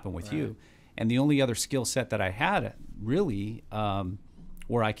going to happen with you. And the only other skill set that I had really,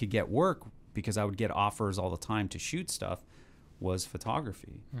 where I could get work, because I would get offers all the time to shoot stuff, was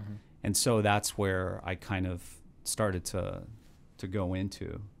photography. Mm-hmm. And so that's where I kind of started to go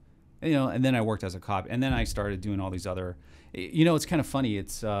into, and then I worked as a cop, and then I started doing all these other, it's kind of funny. It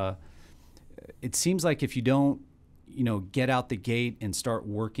seems like if you don't, get out the gate and start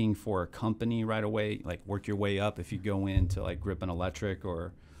working for a company right away, like work your way up, if you go into like Grip and Electric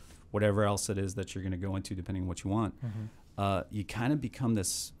or whatever else it is that you're going to go into, depending on what you want, you kind of become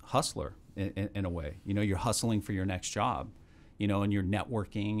this hustler in a way. You're hustling for your next job, and you're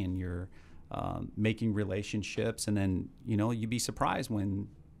networking and you're making relationships. And then, you'd be surprised when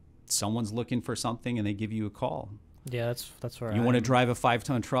someone's looking for something and they give you a call. Yeah, that's where you want to drive a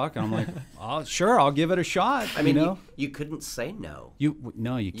 5-ton truck, and I'm like, oh, sure, I'll give it a shot. I mean, you couldn't say no.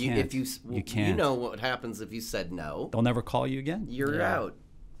 No, you can't. If you can't. You know what happens if you said no? They'll never call you again. You're out.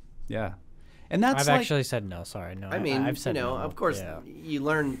 Yeah, and that's I've actually said no. Sorry, no. I mean, I've said no. Of course, you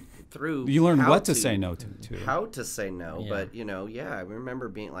learn through. You learn what to say no to. How to say no, but I remember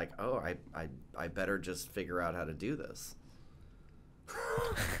being like, oh, I better just figure out how to do this.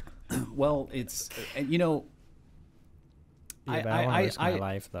 Yeah, Well, but I want to risk my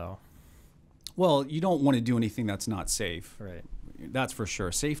life, though. Well, you don't want to do anything that's not safe. Right. That's for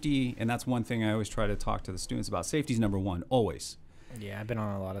sure. Safety, and that's one thing I always try to talk to the students about. Safety is number one, always. Yeah, I've been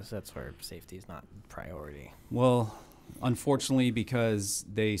on a lot of sets where safety is not priority. Well, unfortunately, because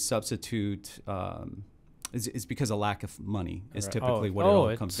they substitute, it's because of lack of money is typically what it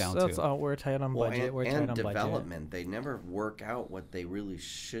all comes down to. Oh, we're tight on budget. We're tight on development. They never work out what they really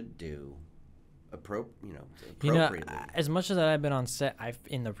should do. Appropriately. As much as I've been on set,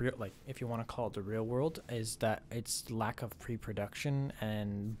 in the real, like, if you want to call it the real world, is that it's lack of pre-production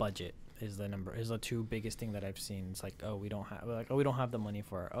and budget is the two biggest thing that I've seen. It's like, oh, we don't have the money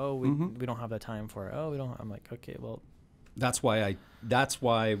for it. Oh, we don't have the time for it. Oh, we don't. I'm like, okay, well. That's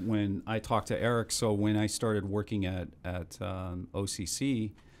why when I talked to Erik, so when I started working at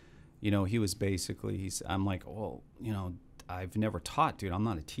OCC, you know, he was basically, I'm like, well, you know, I've never taught, dude. I'm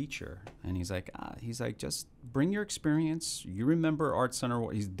not a teacher. And he's like, just bring your experience. You remember Art Center.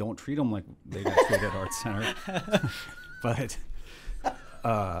 Don't treat them like they got treated at Art Center. But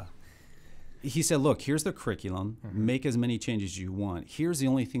he said, look, here's the curriculum. Make as many changes as you want. Here's the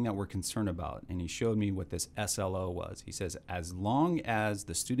only thing that we're concerned about. And he showed me what this SLO was. He says, as long as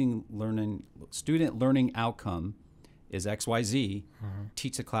the student learning outcome is XYZ,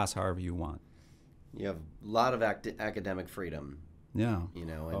 teach the class however you want. You have a lot of academic freedom. Yeah. You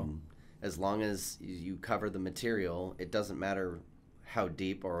know, and as long as you cover the material, it doesn't matter how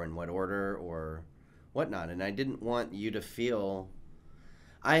deep or in what order or whatnot. And I didn't want you to feel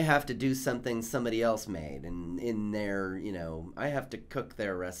I have to do something somebody else made, and in their, you know, I have to cook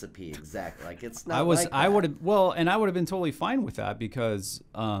their recipe exactly. Like, it's not. I would have been totally fine with that because,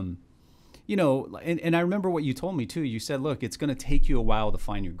 you know, and I remember what you told me too. You said, look, it's going to take you a while to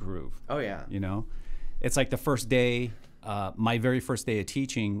find your groove. Oh yeah. You know, it's like the first day, my very first day of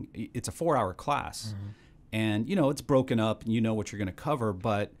teaching. It's a 4-hour class, and you know it's broken up, and you know what you're going to cover.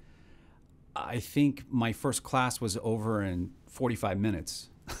 But I think my first class was over in 45 minutes.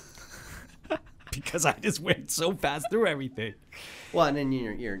 Because I just went so fast through everything. Well, and then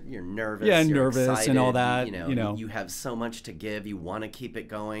you're nervous. Yeah, you're nervous excited, and all that. You know, you have so much to give. You want to keep it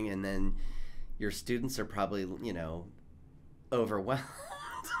going, and then your students are probably, you know, overwhelmed.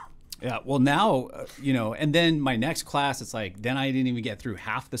 Yeah. Well, now, you know, and then my next class, it's like, then I didn't even get through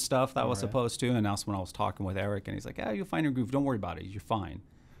half the stuff that I was supposed to, and that's when I was talking with Erik, and he's like, "Yeah, you'll find your groove. Don't worry about it. You're fine."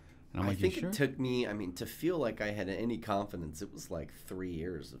 And I'm like, think it took me, I mean, to feel like I had any confidence, it was like 3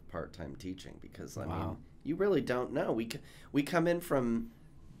 years of part-time teaching because, I mean, you really don't know. We come in from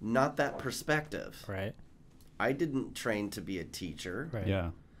not that perspective. Right. I didn't train to be a teacher. Right. Yeah.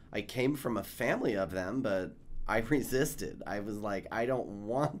 I came from a family of them, but I resisted. I was like, I don't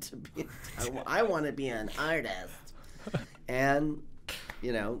want to be, I want to be an artist. And,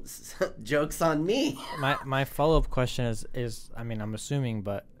 you know, joke's on me. My follow-up question is, I mean, I'm assuming,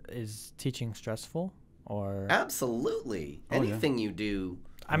 but is teaching stressful or? Absolutely. Anything you do.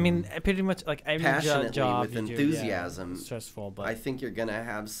 I mean, pretty much like every passionately job with enthusiasm. Stressful, but I think you're gonna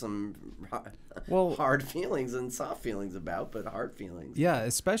have some hard feelings and soft feelings about, but hard feelings. Yeah,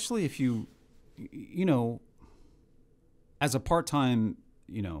 especially if you know, as a part-time,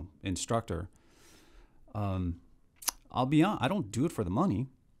 you know, instructor. I'll be honest, I don't do it for the money.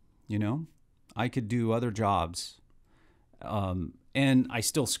 You know, I could do other jobs. And I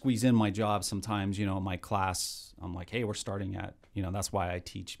still squeeze in my job sometimes, you know, my class, I'm like, hey, we're starting at, you know, that's why I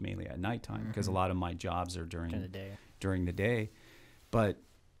teach mainly at nighttime because a lot of my jobs are during the day. But,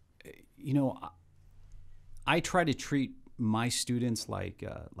 you know, I try to treat my students like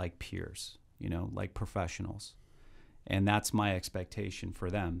peers, you know, like professionals. And that's my expectation for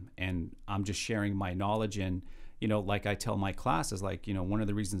them. And I'm just sharing my knowledge. And, you know, like I tell my classes, like, you know, one of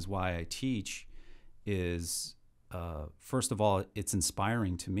the reasons why I teach is, first of all, it's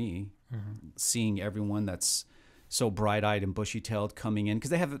inspiring to me seeing everyone that's so bright-eyed and bushy-tailed coming in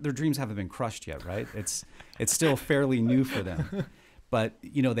because their dreams haven't been crushed yet, right? It's still fairly new for them, but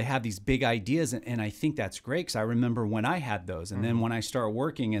you know they have these big ideas, and I think that's great because I remember when I had those, and then when I start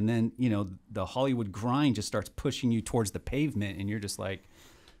working, and then you know the Hollywood grind just starts pushing you towards the pavement, and you're just like,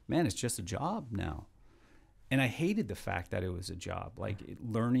 man, it's just a job now, and I hated the fact that it was a job, like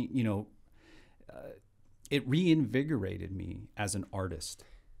learning, you know. It reinvigorated me as an artist,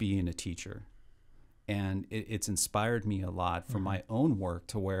 being a teacher. And it's inspired me a lot for my own work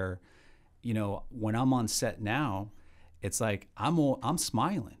to where, you know, when I'm on set now, it's like I'm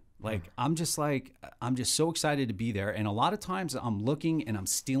smiling. Like I'm just so excited to be there. And a lot of times I'm looking and I'm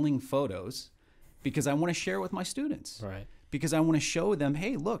stealing photos because I want to share with my students. Right. Because I want to show them,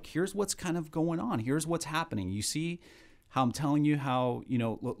 hey, look, here's what's kind of going on. Here's what's happening. You see how I'm telling you how, you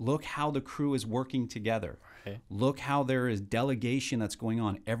know, look how the crew is working together. Right. Look how there is delegation that's going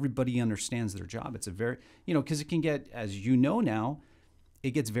on. Everybody understands their job. It's a very, you know, because it can get, as you know now,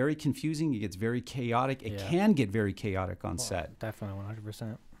 it gets very confusing. It gets very chaotic. It can get very chaotic on set. Definitely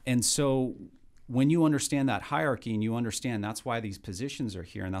 100%. And so when you understand that hierarchy and you understand that's why these positions are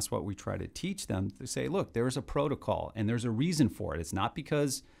here and that's what we try to teach them to say, look, there's a protocol and there's a reason for it. It's not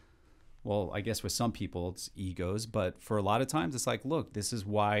because, well, I guess with some people it's egos, but for a lot of times it's like, look, this is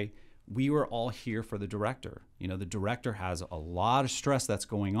why we were all here for the director. You know, the director has a lot of stress that's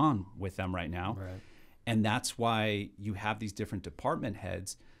going on with them right now. Right. And that's why you have these different department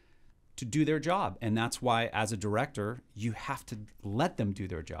heads to do their job. And that's why, as a director, you have to let them do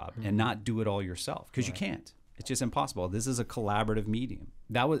their job and not do it all yourself, because you can't. It's just impossible. This is a collaborative medium.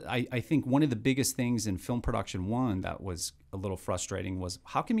 That was, I think, one of the biggest things in film production one that was a little frustrating was,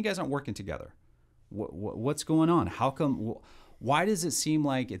 how come you guys aren't working together? What's going on? How come? Why does it seem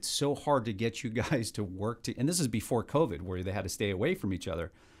like it's so hard to get you guys to work and this is before COVID, where they had to stay away from each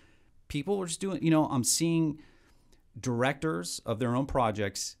other. People were just doing, I'm seeing directors of their own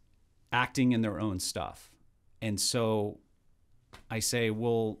projects acting in their own stuff. And so I say,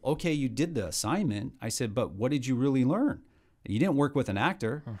 well, okay, you did the assignment. I said, but what did you really learn? You didn't work with an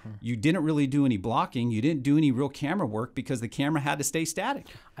actor. You didn't really do any blocking. You didn't do any real camera work because the camera had to stay static.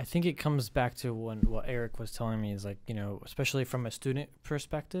 I think it comes back to what Erik was telling me is like, especially from a student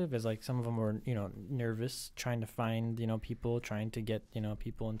perspective, is like some of them were, nervous trying to find, people, trying to get,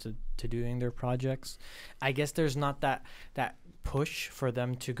 people into doing their projects. I guess there's not that push for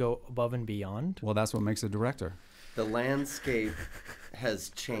them to go above and beyond. Well, that's what makes a director. The landscape has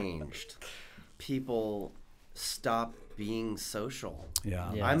changed. People stop being social.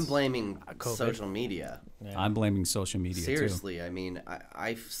 Yeah. Yes. I'm blaming COVID. social media. Yeah. I'm blaming social media Seriously, too. I mean,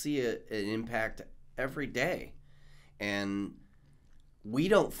 I see an impact every day. And we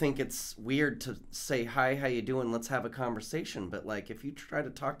don't think it's weird to say, hi, how you doing? Let's have a conversation. But like, if you try to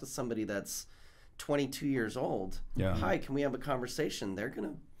talk to somebody that's 22 years old, hi, can we have a conversation? They're going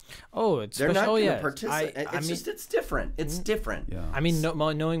to... they're not going to participate. It's different. It's different. Yeah. I mean,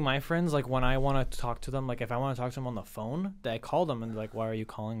 knowing my friends, like when I want to talk to them, like if I want to talk to them on the phone, I call them and they're like, why are you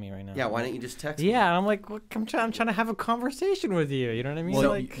calling me right now? Yeah, why don't you just text me? Yeah, and I'm like, look, I'm trying to have a conversation with you. You know what I mean? Well,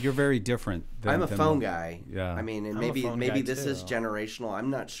 like, you're very different. I'm a phone guy. Yeah. I mean, and I'm a phone guy maybe this too. is generational. I'm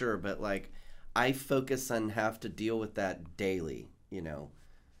not sure, but like, I focus on have to deal with that daily.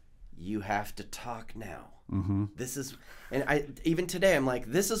 You have to talk now. Mm-hmm. This is, and even today, I'm like,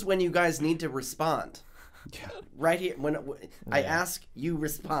 this is when you guys need to respond. Yeah. Right here, when I ask, you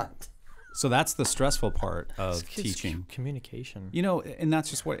respond. So that's the stressful part of it's teaching. Communication. And that's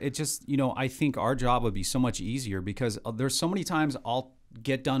just what it just, I think our job would be so much easier because there's so many times I'll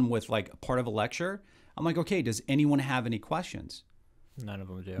get done with like part of a lecture. I'm like, okay, does anyone have any questions? None of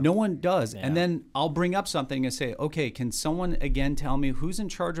them do. No one does. Yeah. And then I'll bring up something and say, okay, can someone again tell me who's in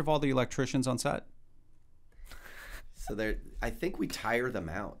charge of all the electricians on set? So I think we tire them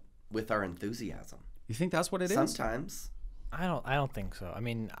out with our enthusiasm. You think that's what it is? Sometimes. I don't think so. I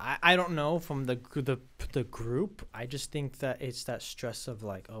mean, I don't know from the group. I just think that it's that stress of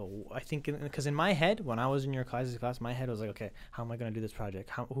like, I think because in my head, when I was in your class, my head was like, okay, how am I going to do this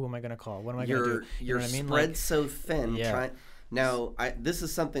project? Who am I going to call? What am I going to do? You're what I mean? spread like, so thin. Yeah. Now, this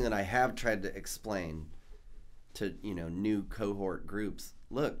is something that I have tried to explain to new cohort groups.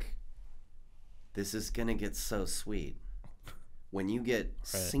 Look, this is gonna get so sweet when you get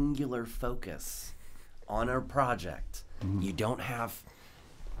singular focus on our project. Mm-hmm. You don't have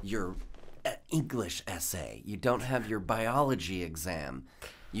your English essay. You don't have your biology exam.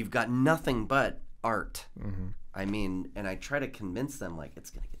 You've got nothing but art. Mm-hmm. I mean, and I try to convince them like it's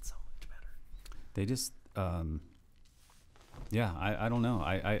gonna get so much better. They just. Yeah, I don't know.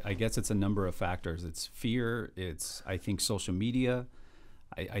 I guess it's a number of factors. It's fear. It's, I think, social media.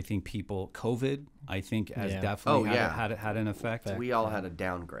 I think COVID, I think, has definitely had an effect. We all had a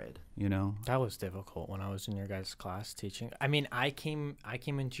downgrade. That was difficult when I was in your guys' class teaching. I mean, I came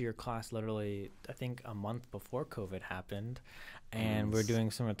into your class literally, I think, a month before COVID happened, and we're doing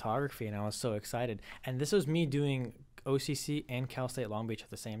cinematography, and I was so excited. And this was me doing OCC and Cal State Long Beach at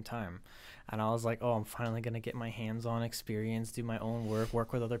the same time. And I was like, I'm finally going to get my hands-on experience, do my own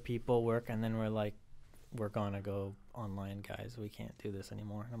work with other people, and then we're like, we're going to go online, guys. We can't do this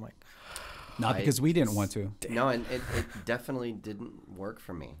anymore. And I'm like... Not because we didn't want to. No, and it definitely didn't work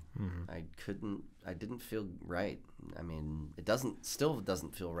for me. Mm-hmm. I didn't feel right. I mean, still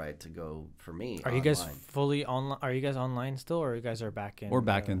doesn't feel right to go for me. Are you guys fully online? Are you guys online still, or you guys are back in? We're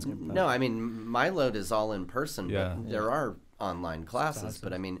back in. No, I mean, my load is all in person, but there are online classes. Awesome.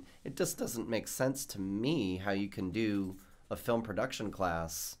 But I mean, it just doesn't make sense to me how you can do a film production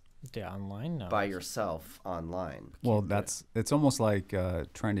class online now. By yourself online. Well, it's almost like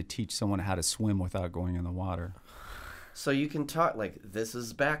trying to teach someone how to swim without going in the water. So you can talk like this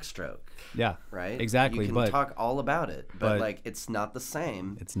is backstroke. Yeah. Right? Exactly. You can talk all about it, but like it's not the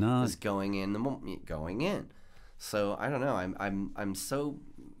same. It's not. As going in. So I don't know. I'm so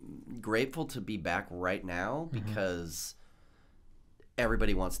grateful to be back right now because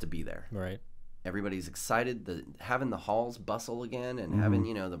everybody wants to be there. Right. Everybody's excited. Having the halls bustle again and having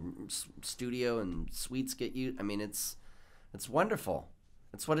the studio and suites get you. I mean, it's wonderful.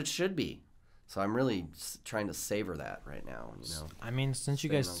 It's what it should be. So I'm really trying to savor that right now, I mean, since you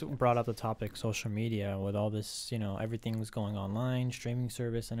guys brought up the topic social media with all this, everything's going online, streaming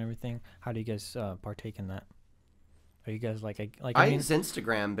service and everything, how do you guys partake in that? Are you guys I use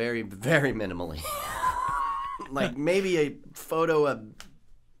Instagram very, very minimally. Like maybe a photo a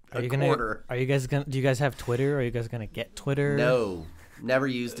quarter. Do you guys have Twitter? Are you guys going to get Twitter? No, never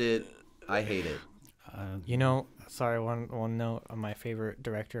used it. I hate it. Sorry, one note on my favorite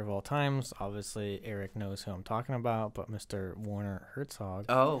director of all times. Obviously, Eric knows who I'm talking about, but Mr. Werner Herzog.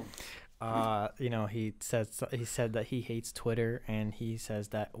 Oh. He said that he hates Twitter, and he says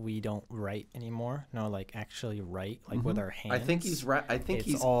that we don't write anymore. No, like actually write, like with our hands. I think he's right. I think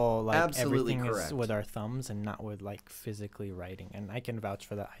he's all like absolutely everything correct. is with our thumbs and not with like physically writing. And I can vouch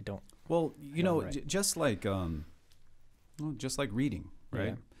for that. I don't. Well, just like reading, right?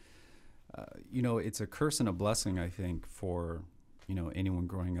 Yeah. It's a curse and a blessing, I think, for, anyone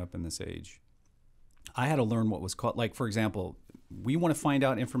growing up in this age. I had to learn what was called, like, for example, we want to find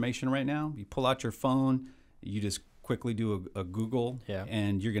out information right now. You pull out your phone, you just quickly do a Google,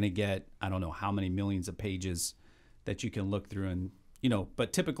 and you're going to get, I don't know how many millions of pages that you can look through. And,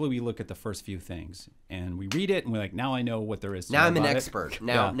 but typically we look at the first few things and we read it and we're like, now I know what there is to know Now I'm an about expert. it.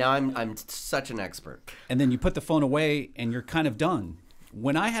 Now I'm such an expert. And then you put the phone away and you're kind of done.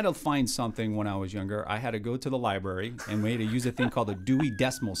 When I had to find something when I was younger, I had to go to the library and we had to use a thing called the Dewey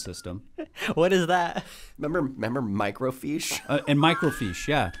Decimal System. What is that? Remember microfiche? And microfiche,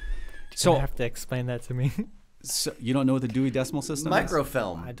 yeah. So you have to explain that to me. So you don't know what the Dewey Decimal System is?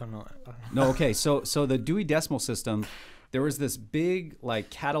 Microfilm. I don't know. No, okay. So the Dewey Decimal System, there was this big like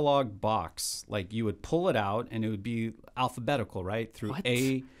catalog box. Like you would pull it out and it would be alphabetical, right? Through What?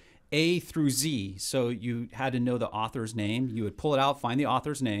 A through Z. So you had to know the author's name. You would pull it out, find the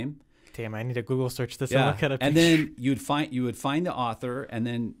author's name. Damn, I need to Google search this and look at a picture. And then you would find the author, and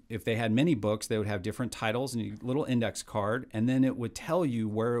then if they had many books, they would have different titles and a little index card, and then it would tell you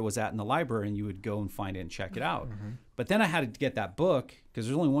where it was at in the library, and you would go and find it and check it out. Mm-hmm. But then I had to get that book because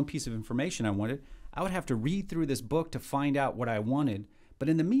there's only one piece of information I wanted. I would have to read through this book to find out what I wanted. But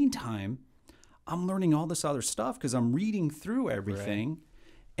in the meantime, I'm learning all this other stuff because I'm reading through everything. Right.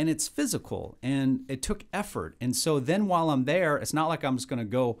 And it's physical, and it took effort. And so then while I'm there, it's not like I'm just going to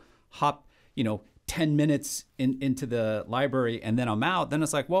go hop, 10 minutes into the library and then I'm out. Then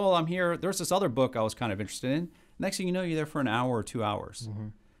it's like, well, I'm here. There's this other book I was kind of interested in. Next thing you know, you're there for an hour or 2 hours, mm-hmm.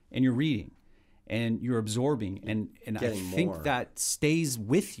 and you're reading and you're absorbing. And I think that stays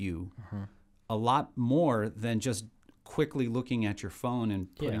with you mm-hmm. a lot more than just quickly looking at your phone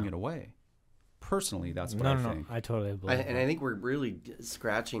and putting it away. Personally, that's what I think. I totally believe and I think we're really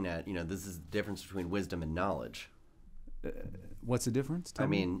scratching at, this is the difference between wisdom and knowledge. What's the difference? I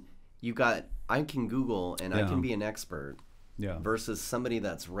mean, I can Google and I can be an expert versus somebody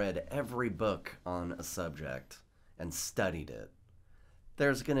that's read every book on a subject and studied it.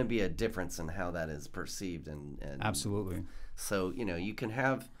 There's going to be a difference in how that is perceived. And absolutely. So, you can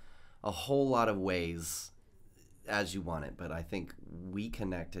have a whole lot of ways as you want it, but I think we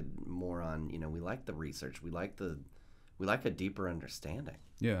connected more on, we like the research. We like a deeper understanding.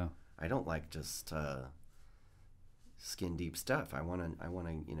 Yeah. I don't like just skin deep stuff. I want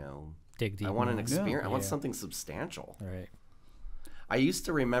to, dig deep. I want an experience. I want something substantial. Right. I used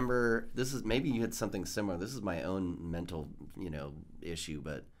to remember, maybe you had something similar. This is my own mental, issue,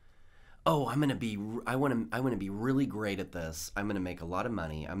 but I want to be really great at this. I'm going to make a lot of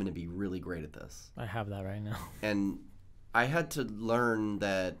money. I'm going to be really great at this. I have that right now. And I had to learn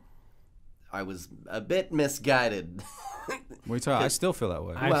that I was a bit misguided. I still feel that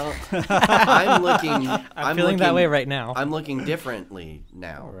way. Well, I'm feeling that way right now. I'm looking differently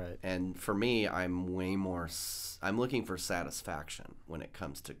now. Right. And for me, I'm looking for satisfaction when it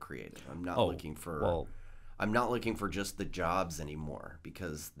comes to creative. I'm not looking for just the jobs anymore,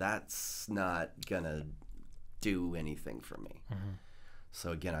 because that's not gonna do anything for me. Mm-hmm.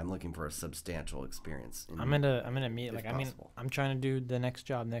 So again, I'm looking for a substantial experience. I'm gonna meet I'm trying to do the next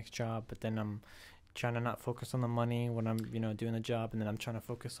job, but then I'm trying to not focus on the money when I'm doing the job, and then I'm trying to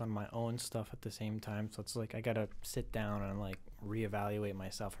focus on my own stuff at the same time. So it's like I gotta sit down and like reevaluate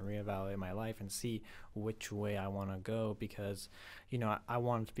myself and reevaluate my life and see which way I want to go, because I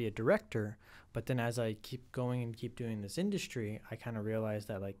want to be a director, but then as I keep going and keep doing this industry, I kind of realize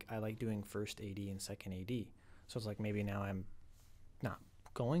that like I like doing first AD and second AD. So it's like maybe now I'm not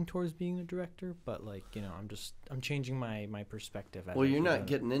going towards being a director, but like I'm changing my perspective. Well, you're not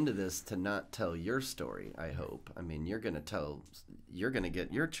getting into this to not tell your story, I hope. I mean, you're gonna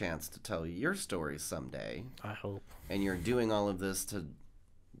get your chance to tell your story someday, I hope. And you're doing all of this to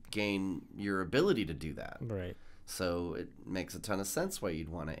gain your ability to do that, right? So it makes a ton of sense why you'd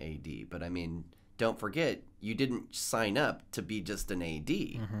want an AD. But I mean, don't forget, you didn't sign up to be just an AD.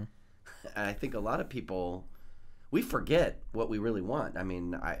 And I think a lot of people, we forget what we really want. I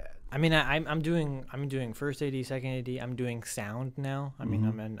mean, I'm doing first AD, second AD. I'm doing sound now. I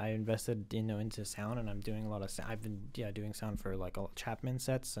mean, I invested into sound, and I'm doing a lot of. I've been doing sound for like all Chapman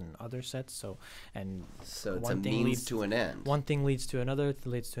sets and other sets. So it's a means to an end. One thing leads to another,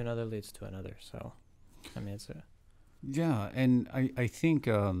 leads to another, leads to another. So, I mean, it's a. Yeah, and I think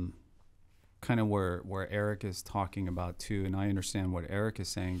kind of where Erik is talking about too, and I understand what Erik is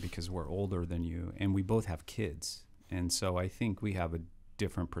saying because we're older than you, and we both have kids, and so I think we have a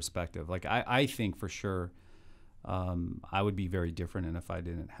different perspective. Like I think for sure I would be very different and if I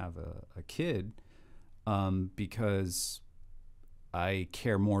didn't have a kid because I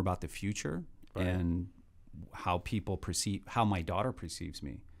care more about the future and how people perceive, how my daughter perceives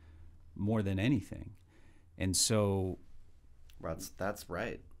me more than anything. And so that's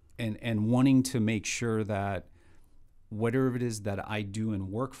right. And wanting to make sure that whatever it is that I do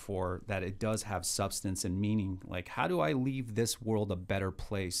and work for, that it does have substance and meaning. Like, how do I leave this world a better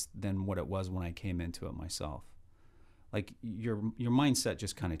place than what it was when I came into it myself? Like, your mindset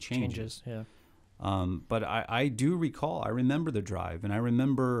just kind of changes. Yeah. But I do recall, I remember the drive, and I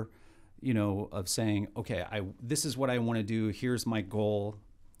remember, of saying, okay, this is what I want to do. Here's my goal.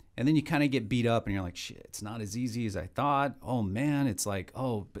 And then you kind of get beat up and you're like, shit, it's not as easy as I thought. Oh man, it's like,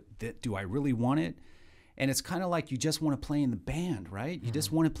 but do I really want it? And it's kind of like you just want to play in the band, right? You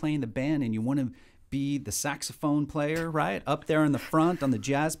just want to play in the band and you want to be the saxophone player, right? Up there in the front on the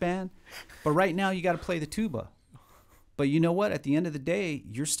jazz band. But right now you got to play the tuba. But you know what? At the end of the day,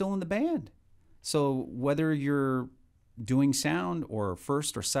 you're still in the band. So whether you're doing sound or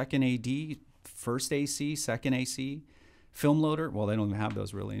first or second AD, first AC, second AC, film loader. Well, they don't even have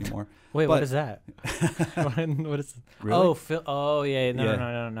those really anymore. Wait, what is that? What is? Really? Oh, yeah. No.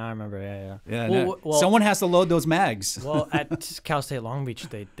 I remember. Yeah. Well, someone has to load those mags. Well, at Cal State Long Beach,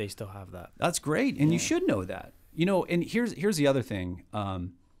 they still have that. That's great, and you should know that. And here's the other thing.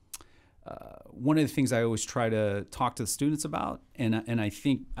 One of the things I always try to talk to the students about, and I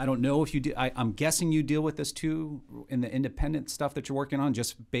think, I don't know if you do, I'm guessing you deal with this too in the independent stuff that you're working on,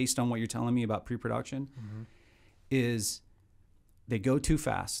 just based on what you're telling me about pre-production. Is they go too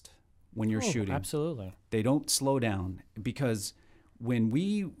fast when you're shooting. Absolutely. They don't slow down, because when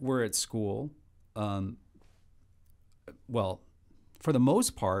we were at school, well, for the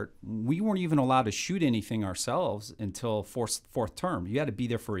most part, we weren't even allowed to shoot anything ourselves until fourth term. You had to be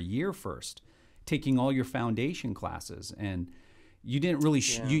there for a year first, taking all your foundation classes, and you didn't really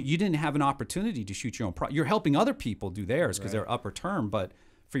you didn't have an opportunity to shoot your own you're helping other people do theirs because they're upper term, but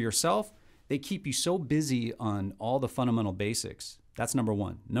for yourself, they keep you so busy on all the fundamental basics. That's number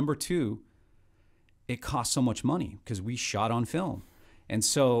one. Number two, it costs so much money because we shot on film. And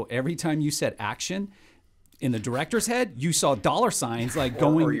so every time you said action, in the director's head, you saw dollar signs like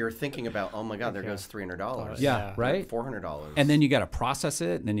going. Or you're thinking about, oh my God, there goes $300. Yeah, right? $400. And then you got to process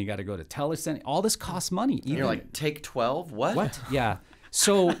it, and then you got to go to telecenter. All this costs money. And you're like, take 12? What? Yeah.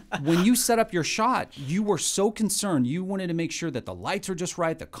 So when you set up your shot, you were so concerned. You wanted to make sure that the lights were just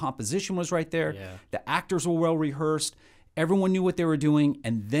right, the composition was right there, the actors were well rehearsed, everyone knew what they were doing,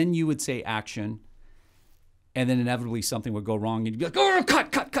 and then you would say action, and then inevitably something would go wrong, and you'd be like, oh,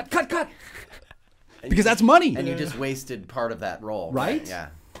 cut. Because that's money. And you just wasted part of that role. Right? Yeah.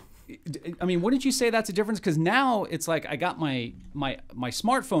 I mean, wouldn't you say that's a difference? Because now it's like I got my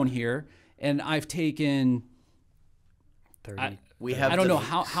smartphone here, and I've taken 30. I don't know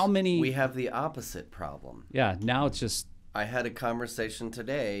how many. We have the opposite problem. Yeah, now it's just. I had a conversation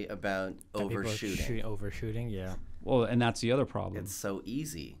today about overshooting. Overshooting, yeah. Well, and that's the other problem. It's so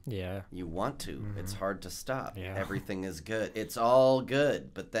easy. Yeah. You want to. It's hard to stop. Yeah. Everything is good. It's all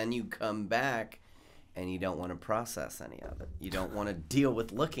good. But then you come back and you don't want to process any of it. You don't want to deal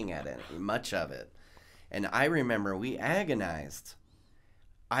with looking at it, much of it. And I remember we agonized.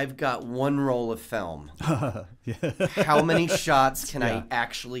 I've got one roll of film. How many shots can I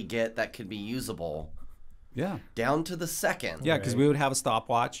actually get that could be usable? Yeah. Down to the second. Yeah, because we would have a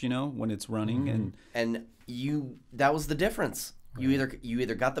stopwatch, when it's running, and that was the difference. Right. You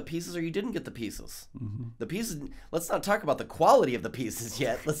either got the pieces or you didn't get the pieces. The pieces. Let's not talk about the quality of the pieces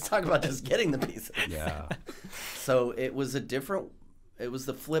yet. Let's talk about just getting the pieces. Yeah. So it was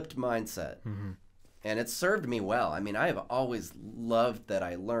the flipped mindset. And it served me well. I mean, I have always loved that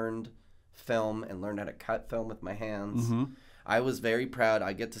I learned film and learned how to cut film with my hands. I was very proud.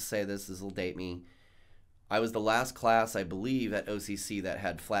 I get to say this will date me. I was the last class, I believe, at OCC that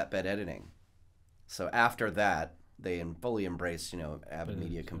had flatbed editing. So after that, they fully embraced, Avid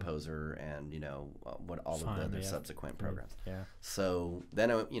Media Composer and, what all of the other subsequent programs. Yeah. So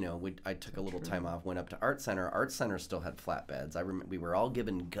then, I took a little time off, went up to Art Center. Art Center still had flatbeds. I remember we were all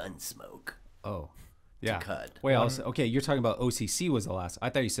given Gunsmoke. Oh. Yeah. To cut. Wait, okay, you're talking about OCC was the last. I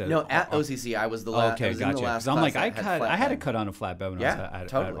thought you said no. At OCC, I was the last. Okay, gotcha. Because I'm like, I had to cut on a flatbed when I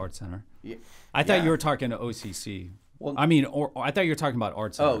was at Art Center. Yeah. I thought you were talking to OCC. Well, I mean, or I thought you were talking about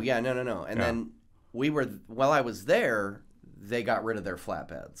Art Center. Oh yeah, no. And then while I was there, they got rid of their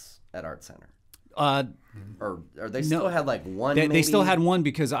flatbeds at Art Center. Or they still had like one. They still had one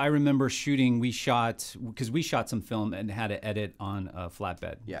because I remember shooting. We shot some film and had to edit on a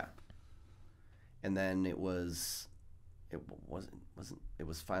flatbed. Yeah. And then it was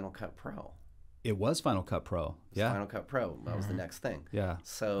Final Cut Pro. It was Final Cut Pro. Yeah. Final Cut Pro. That was the next thing. Yeah.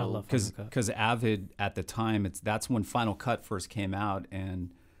 So I love because Avid at the time, that's when Final Cut first came out,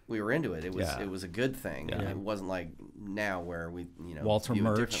 and we were into it. It was a good thing. Yeah. It wasn't like now where we Walter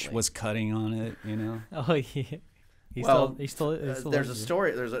Murch was cutting on it. Oh yeah. He's still there's a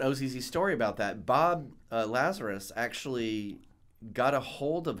story. There's an OCC story about that. Bob Lazarus actually got a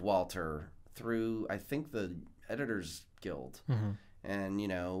hold of Walter through, I think, the Editors Guild,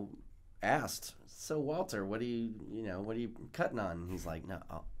 and asked, "So Walter, what are you cutting on?" And he's like, "No,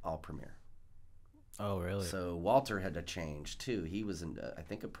 I'll premiere." Oh, really? So Walter had to change too. He was, I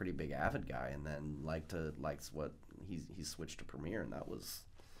think, a pretty big Avid guy, and then likes what he switched to Premiere, and that was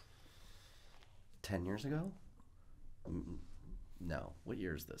 10 years ago. No, what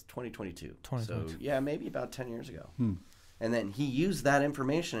year is this? 2022. So yeah, maybe about 10 years ago. And then he used that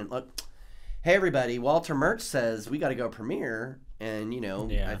information and look. Hey everybody, Walter Murch says we got to go Premiere, and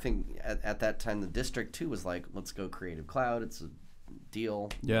I think at that time the district too was like, let's go Creative Cloud. It's a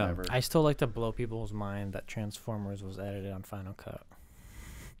deal. Yeah. Whatever. I still like to blow people's mind that Transformers was edited on Final Cut.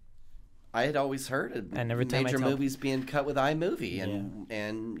 I had always heard of and every time major movies being cut with iMovie and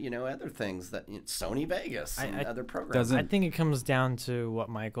other things that Sony Vegas and other programs. I think it comes down to what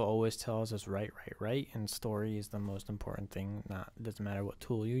Michael always tells us: right, and story is the most important thing. Doesn't matter what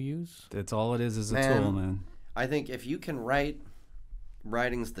tool you use. That's all it is a tool, man. I think if you can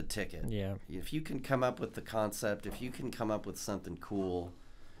writing's the ticket. Yeah. If you can come up with the concept, if you can come up with something cool,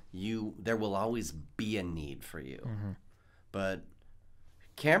 there will always be a need for you. But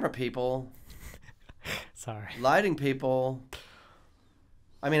camera people, sorry, lighting people,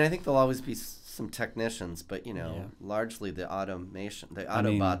 I mean, I think there'll always be some technicians, but largely the automation, the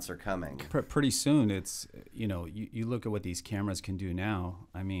Autobots are coming. Pretty soon, it's you look at what these cameras can do now.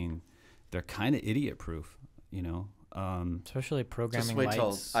 I mean, they're kind of idiot proof. Especially programming just wait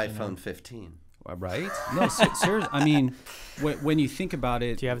lights. Till iPhone 15. Right? No, seriously. I mean, when you think about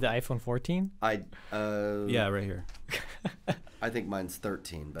it. Do you have the iPhone 14? Yeah, right here. I think mine's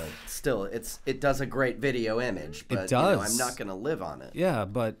 13, but still, it does a great video image. But, it does. I'm not going to live on it. Yeah,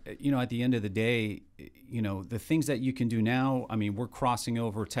 but at the end of the day, the things that you can do now. I mean, we're crossing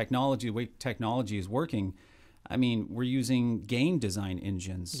over technology. The way technology is working, I mean, we're using game design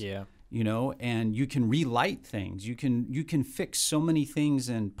engines. Yeah. And you can relight things. You can fix so many things.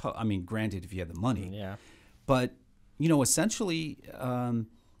 And I mean, granted, if you have the money. Yeah. But essentially, one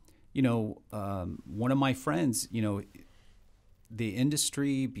of my friends, the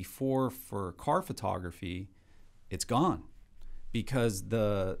industry before for car photography, it's gone because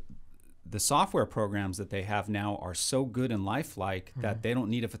the software programs that they have now are so good and lifelike that they don't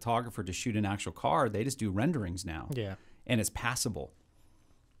need a photographer to shoot an actual car. They just do renderings now. Yeah. And it's passable.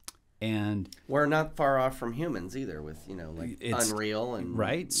 And we're not far off from humans either with, Unreal and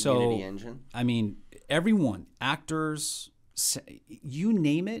Unity Engine. I mean, everyone, actors, you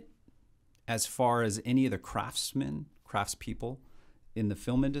name it, as far as any of the craftspeople in the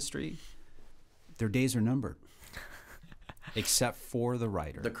film industry, their days are numbered. Except for the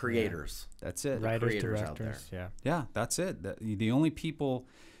writer. The creators. Yeah. That's it. Writers, directors, yeah. Yeah, that's it. The only people,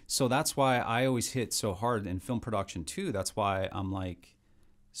 so that's why I always hit so hard in film production too. That's why I'm like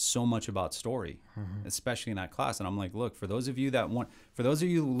so much about story, especially in that class. And I'm like, look, for those of you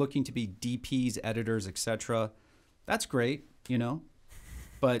looking to be DPs, editors, etc., that's great,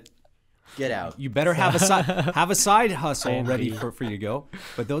 but get out. You better have a side hustle ready for you to go.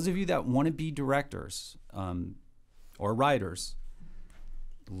 But those of you that want to be directors or writers,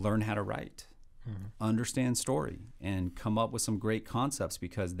 learn how to write, understand story, and come up with some great concepts,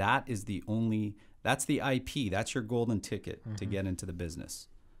 because that's the IP. That's your golden ticket to get into the business.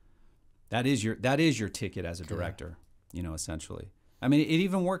 That is your ticket as a director, essentially. I mean, it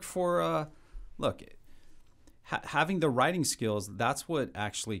even worked for, look, having the writing skills, that's what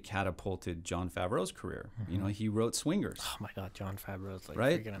actually catapulted Jon Favreau's career. You know, he wrote Swingers. Oh my God, Jon Favreau's like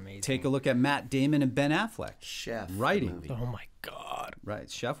right? freaking amazing. Take a look at Matt Damon and Ben Affleck. Chef. Writing. Movie. Oh my God. Right.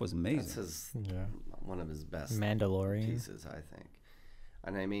 Chef was amazing. That's one of his best Mandalorian pieces, I think.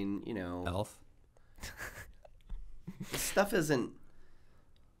 And I mean, you know, Elf. this stuff isn't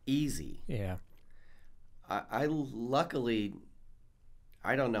easy. Yeah. I luckily,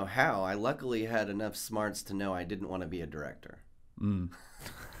 I don't know how, I luckily had enough smarts to know I didn't want to be a director.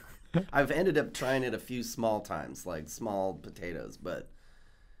 I've ended up trying it a few small times, like small potatoes, but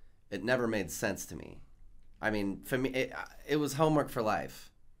it never made sense to me. I mean, for me, it was homework for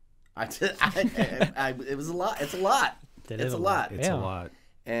life. It was a lot. It's a lot. It's a lot. It's a lot.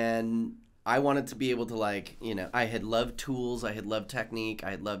 And I wanted to be able to, like, you know, I had loved tools. I had loved technique.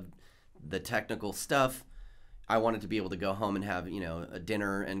 I had loved the technical stuff. I wanted to be able to go home and have, you know, a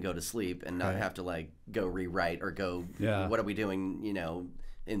dinner and go to sleep and not have to, like, go rewrite or go, what are we doing, you know,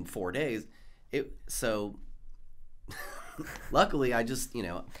 in 4 days. So luckily I just, you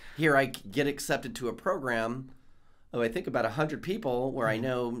know, here I get accepted to a program of I think about 100 people where I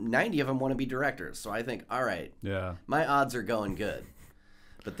know 90 of them want to be directors. So I think, all right, my odds are going good.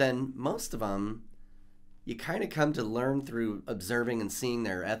 But then most of them, you kind of come to learn through observing and seeing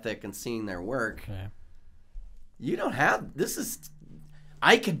their ethic and seeing their work. Okay. You don't have, this is,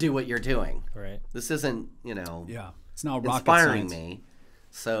 I could do what you're doing. Right. This isn't, you know, it's not rocket inspiring science. me.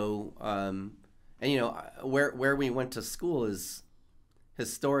 So, and you know, where we went to school is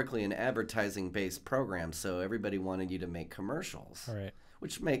historically an advertising-based program. So everybody wanted you to make commercials. Right.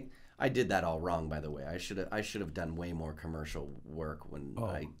 I did that all wrong, by the way. I should have done way more commercial work when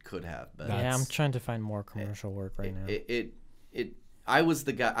I could have. But yeah, I'm trying to find more commercial work right now. I was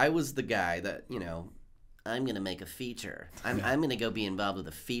the guy that, you know, I'm gonna make a feature. I'm gonna go be involved with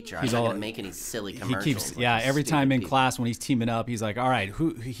a feature. I'm not gonna make any silly commercials. He keeps like every time in people. class when he's teaming up, he's like, all right,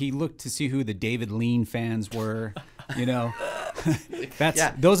 he looked to see who the David Lean fans were, you know.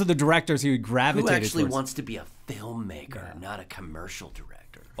 Those are the directors who gravitated Who actually towards. wants to be a filmmaker, not a commercial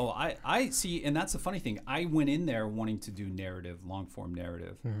director. Oh, I see, and that's the funny thing. I went in there wanting to do narrative, long form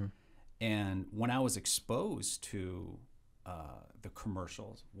narrative, and when I was exposed to the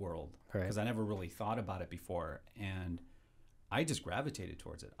commercials world, because I never really thought about it before, and I just gravitated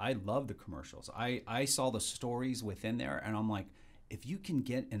towards it. I love the commercials. I saw the stories within there, and I'm like, if you can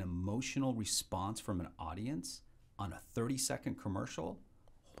get an emotional response from an audience on a 30-second commercial,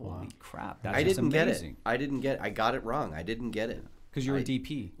 holy crap, that's just amazing. I didn't get it. I got it wrong. I didn't get it. Because you're a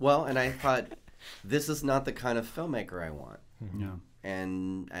DP. Well, and I thought, this is not the kind of filmmaker I want. Yeah.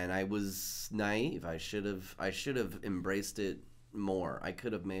 And I was naive. I should have embraced it more. I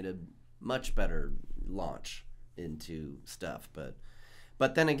could have made a much better launch into stuff, but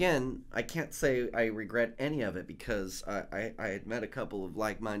then again, I can't say I regret any of it because I had met a couple of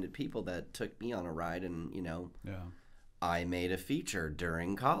like-minded people that took me on a ride, and you know, I made a feature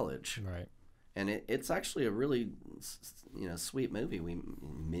during college, Right. and it's actually a really, you know, sweet movie. We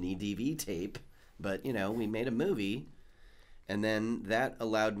mini DV tape, but you know, we made a movie. And then that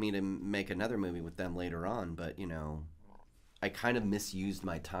allowed me to make another movie with them later on. But, you know, I kind of misused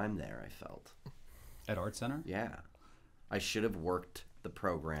my time there, I felt. At Art Center? Yeah. I should have worked the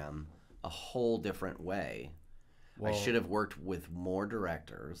program a whole different way. I should have worked with more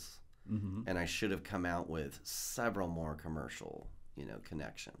directors. And I should have come out with several more commercial, you know,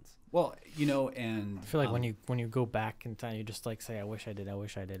 connections. Well, you know, and I feel like when you go back in time, you just like say, I wish I did.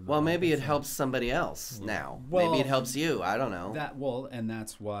 But well, maybe it helps somebody else now. Well, maybe it helps you. I don't know. And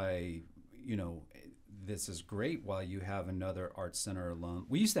that's why, you know, this is great while you have another Art Center alum.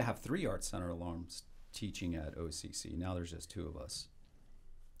 We used to have 3 Art Center alums teaching at OCC. Now there's just 2 of us,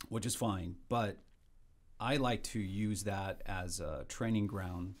 which is fine. But I like to use that as a training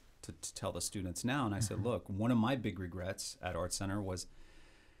ground to tell the students now. And I said, look, one of my big regrets at Art Center was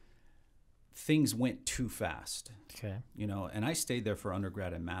things went too fast. Okay. You know, and I stayed there for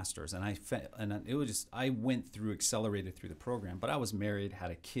undergrad and masters, and it was just, I went through, accelerated through the program, but I was married,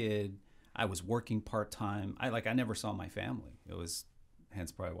 had a kid, I was working part-time. I never saw my family. It was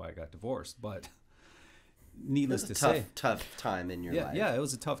hence probably why I got divorced, but needless to say, tough time in your life. Yeah, it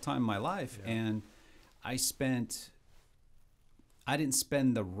was a tough time in my life, and I didn't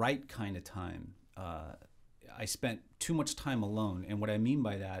spend the right kind of time. I spent too much time alone, and what I mean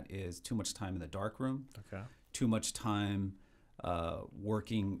by that is too much time in the dark room. Okay. Too much time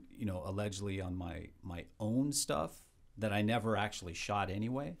working, you know, allegedly on my own stuff that I never actually shot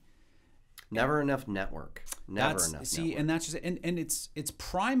anyway. Never enough network. Never enough. See, network. and that's just and it's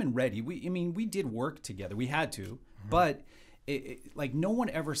prime and ready. We did work together. We had to, but like no one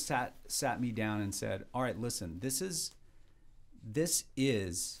ever sat me down and said, all right, listen, this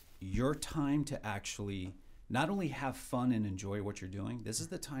is your time to actually not only have fun and enjoy what you're doing. This is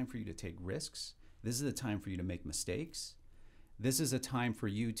the time for you to take risks. This is the time for you to make mistakes. This is a time for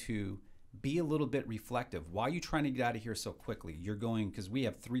you to be a little bit reflective. Why are you trying to get out of here so quickly? You're going, because we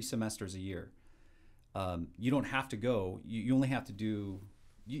have 3 semesters a year. You don't have to go. You only have to do,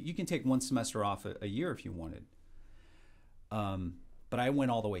 you can take 1 semester off a year if you wanted. But I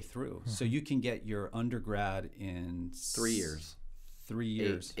went all the way through. So you can get your undergrad in 3 years. 3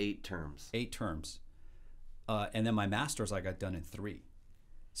 years. 8 terms. 8 terms. And then my master's I got done in 3.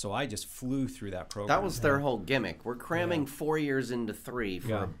 So I just flew through that program. That was their whole gimmick. We're cramming 4 years into 3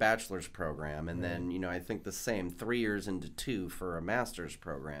 for a bachelor's program, and then, you know, I think the same 3 years into 2 for a master's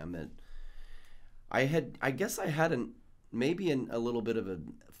program. And I guess I had maybe a little bit of a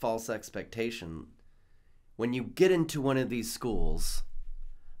false expectation. When you get into one of these schools,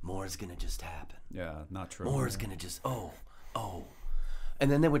 more is gonna just happen. Yeah, not true. More is gonna just oh,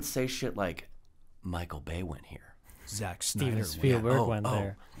 and then they would say shit like, Michael Bay went here. Zack Snyder. Steven Spielberg went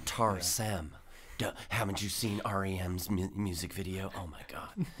there. Tarsem. Haven't you seen REM's music video? Oh my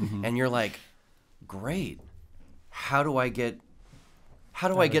God. And you're like, great. How do I get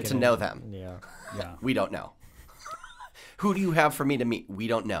to know them? Yeah. Yeah. We don't know. Who do you have for me to meet? We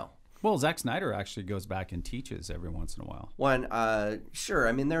don't know. Well, Zack Snyder actually goes back and teaches every once in a while. Sure.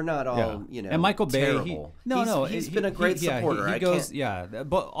 I mean, they're not all, you know, and Michael Bay, terrible. he's been a great supporter. He goes,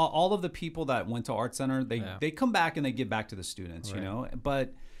 but all of the people that went to Art Center, they come back and they give back to the students, you know.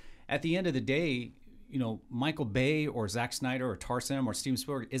 But at the end of the day, you know, Michael Bay or Zack Snyder or Tarsem or Steven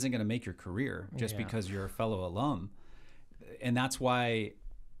Spielberg isn't going to make your career just because you're a fellow alum. And that's why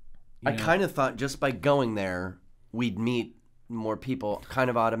I kind of thought just by going there, we'd meet more people kind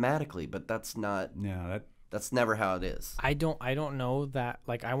of automatically, but that's not. Yeah, that's never how it is. I don't know that.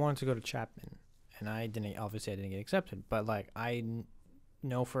 Like, I wanted to go to Chapman, and I didn't get accepted. But like, I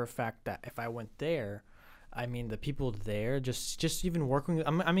know for a fact that if I went there, I mean, the people there, just even working.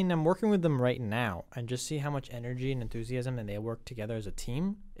 I'm working with them right now, and just see how much energy and enthusiasm and they work together as a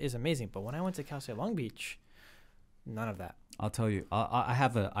team is amazing. But when I went to Cal State Long Beach, none of that. I'll tell you, I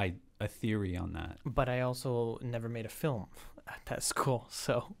have a theory on that. But I also never made a film at that school,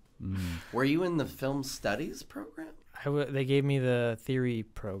 so. Were you in the film studies program? They gave me the theory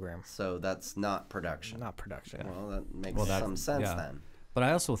program. So that's not production. Not production. Well, that makes some sense then. But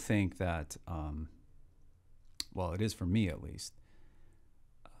I also think that, well, it is for me at least,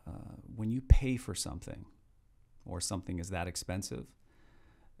 when you pay for something or something is that expensive,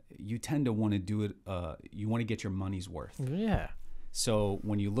 you tend to want to do it, you want to get your money's worth. Yeah. So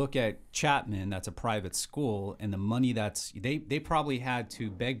when you look at Chapman, that's a private school, and the money they probably had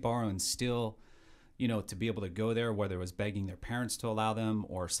to beg, borrow, and steal, you know, to be able to go there, whether it was begging their parents to allow them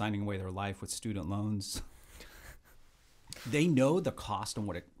or signing away their life with student loans. They know the cost and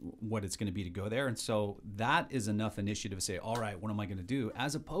what it's going to be to go there, and so that is enough initiative to say, all right, what am I going to do?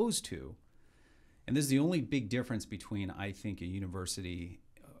 As opposed to, and this is the only big difference between, I think, a university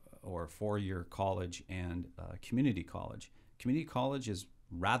or a 4-year college and community college. Community college is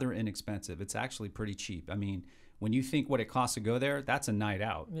rather inexpensive. It's actually pretty cheap. I mean, when you think what it costs to go there, that's a night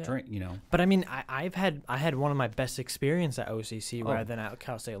out. Yeah. Drink, you know. But I mean, I had one of my best experience at OCC rather than at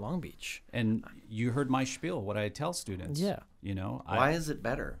Cal State Long Beach. And you heard my spiel, what I tell students. Yeah. You know. Why is it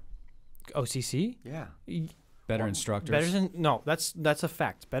better? OCC? Yeah. Better instructors. That's a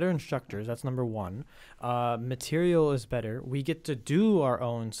fact. Better instructors. That's number one. Material is better. We get to do our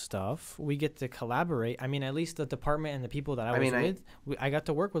own stuff. We get to collaborate. I mean, at least the department and the people that I was with, I got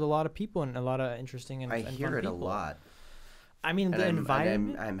to work with a lot of people and a lot of interesting and I fun hear it people. a lot. I mean, the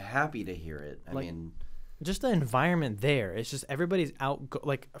environment. I'm happy to hear it. I mean, just the environment there. It's just everybody's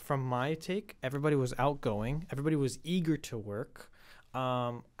like, from my take, everybody was outgoing. Everybody was eager to work.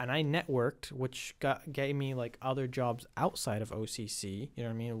 And I networked, which gave me like other jobs outside of OCC, you know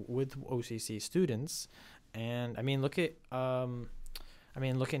what I mean, with OCC students. And I mean, look at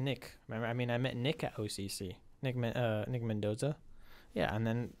Nick. I met Nick at OCC, Nick Mendoza. Yeah. And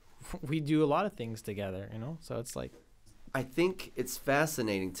then we do a lot of things together, you know? So it's like, I think it's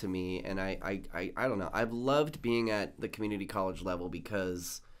fascinating to me. And I don't know. I've loved being at the community college level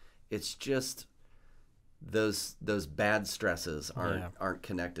because it's just, those bad stresses aren't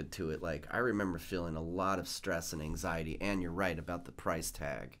connected to it. Like, I remember feeling a lot of stress and anxiety, and you're right about the price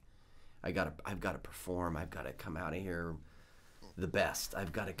tag. I've got to perform. I've got to come out of here the best.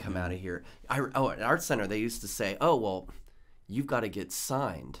 I've got to come out of here. At Art Center they used to say, "Oh, well, you've got to get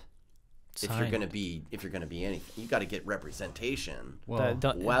signed. If you're going to be anything. You got to get representation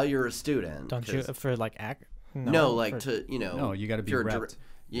while you're a student." Don't you for like No, like for- to No, you got to be you're repped.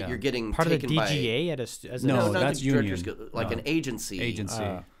 Yeah. You're getting part of the taken by DGA as a No, not that's the director's union. like No. an agency. Agency.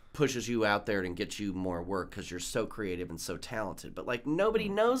 Pushes you out there and gets you more work because you're so creative and so talented. But like nobody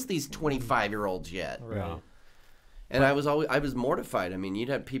knows these 25-year-olds yet. Right. Yeah. And I was mortified. I mean, you'd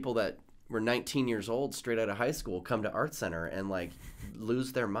have people that were 19 years old, straight out of high school, come to Art Center and like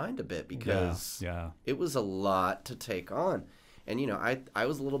lose their mind a bit because Yeah. it was a lot to take on. And you know, I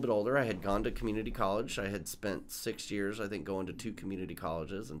was a little bit older. I had gone to community college. I had spent 6 years, I think, going to 2 community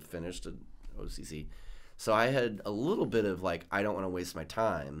colleges and finished at OCC. So I had a little bit of like, I don't want to waste my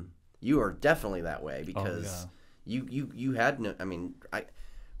time. You are definitely that way because you had no. I mean,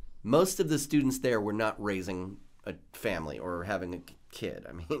 most of the students there were not raising a family or having a kid.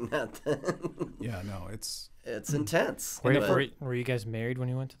 I mean, Yeah, no, it's intense. Were you guys married when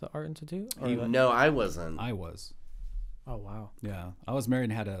you went to the Art Institute? Or No, I wasn't. I was. Oh, wow. Yeah. I was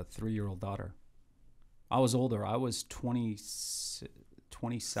married and had a 3-year-old daughter. I was older. I was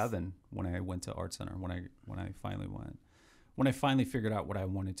 27 when I went to Art Center, when I finally went. When I finally figured out what I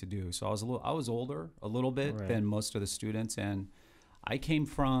wanted to do. So I was older a little bit than most of the students, and I came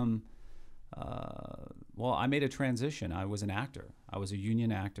from I made a transition. I was an actor. I was a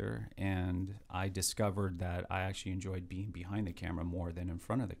union actor, and I discovered that I actually enjoyed being behind the camera more than in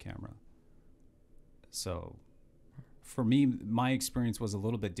front of the camera. So for me, my experience was a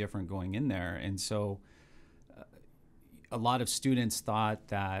little bit different going in there, and so a lot of students thought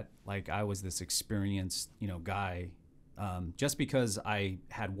that like I was this experienced, guy, just because I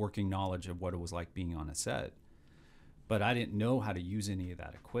had working knowledge of what it was like being on a set, but I didn't know how to use any of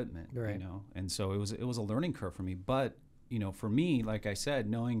that equipment, and so it was a learning curve for me. But for me, like I said,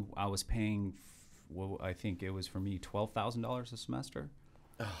 knowing I was paying, I think it was for me $12,000 a semester.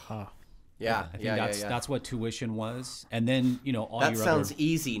 Yeah, I think that's what tuition was, and then all that your sounds other,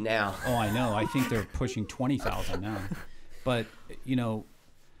 easy now. Oh, I know. I think they're pushing 20,000 now, but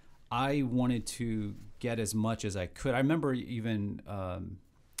I wanted to get as much as I could. I remember even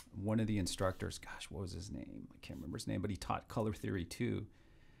one of the instructors. Gosh, what was his name? I can't remember his name, but he taught color theory too,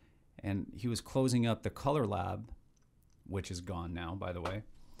 and he was closing up the color lab, which is gone now, by the way.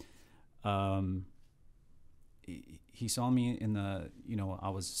 He saw me in the, I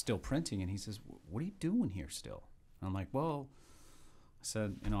was still printing, and he says, "What are you doing here still?" And I'm like, "Well," I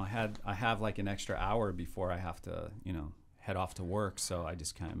said, I have like an extra hour before I have to, head off to work. So I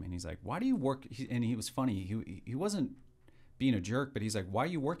just kind of, and he's like, "Why do you work?" And he was funny. He wasn't being a jerk, but he's like, "Why are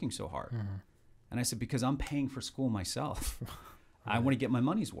you working so hard?" Mm-hmm. And I said, "Because I'm paying for school myself. I want to get my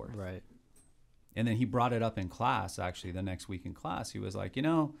money's worth." Right. And then he brought it up in class, actually, the next week in class. He was like,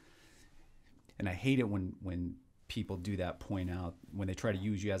 and I hate it when people do that, point out, when they try to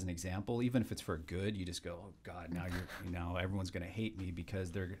use you as an example, even if it's for good, you just go, "Oh God, now everyone's going to hate me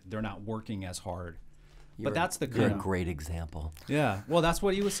because they're not working as hard." But that's the you're a great example. Yeah. Well, that's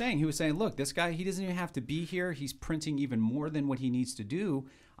what he was saying. He was saying, "Look, this guy, he doesn't even have to be here. He's printing even more than what he needs to do.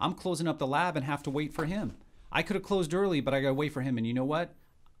 I'm closing up the lab and have to wait for him. I could have closed early, but I got to wait for him. And you know what?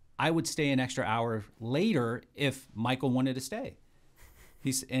 I would stay an extra hour later if Michael wanted to stay."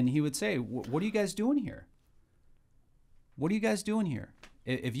 And he would say, "What are you guys doing here? What are you guys doing here?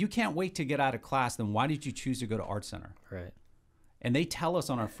 If you can't wait to get out of class, then why did you choose to go to Art Center?" Right. And they tell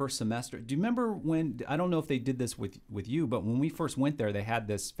us on our first semester. Do you remember when, I don't know if they did this with you, but when we first went there, they had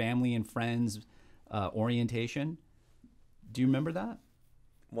this family and friends orientation. Do you remember that?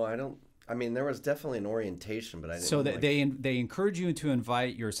 Well, there was definitely an orientation, but I didn't. So they encourage you to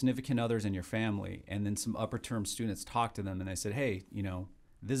invite your significant others and your family, and then some upper term students talk to them, and they said, "Hey,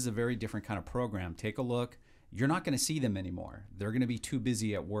 this is a very different kind of program. Take a look. You're not going to see them anymore. They're going to be too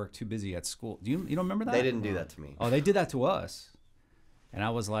busy at work, too busy at school." You don't remember that? They didn't do that to me. Oh, they did that to us. And I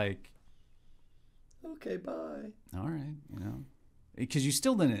was like, "Okay, bye." All right, because you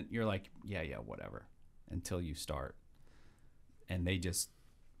still didn't. You're like, yeah, whatever, until you start, and they just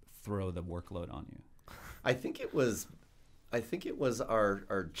throw the workload on you. I think it was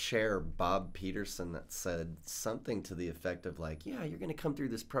our chair, Bob Peterson, that said something to the effect of like, "Yeah, you're going to come through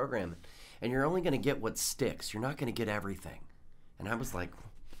this program, and you're only going to get what sticks. You're not going to get everything." And I was like,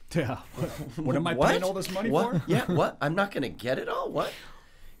 "Yeah, what am I paying all this money for?" Yeah, what? I'm not going to get it all? What?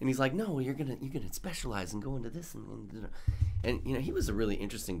 And he's like, "No, you're gonna specialize and go into this and he was a really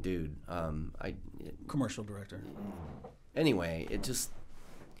interesting dude. Commercial director. Anyway,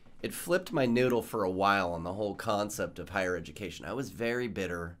 it flipped my noodle for a while on the whole concept of higher education. I was very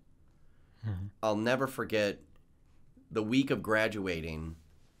bitter. Mm-hmm. I'll never forget the week of graduating.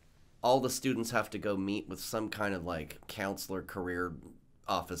 All the students have to go meet with some kind of like counselor, career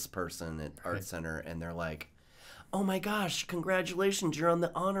office person at Art Center, and they're like, "Oh my gosh, congratulations, you're on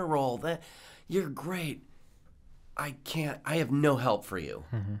the honor roll. You're great." I have no help for you.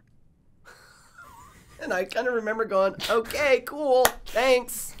 And I kind of remember going, okay, cool,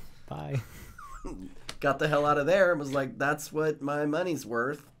 thanks. Bye. Got the hell out of there and was like, that's what my money's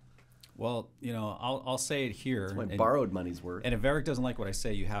worth. Well, you know, I'll say it here. That's my borrowed money's worth. And if Erik doesn't like what I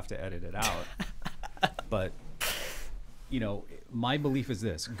say, you have to edit it out. But, you know, my belief is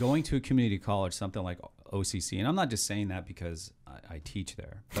this. Going to a community college, something like OCC, and I'm not just saying that because I teach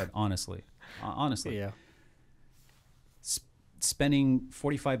there, but honestly, Yeah. Spending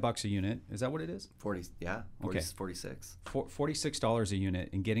 $45 a unit, is that what it is? 40, yeah, 40, Okay. 46. $46 a unit,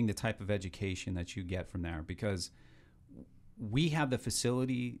 and getting the type of education that you get from there, because we have the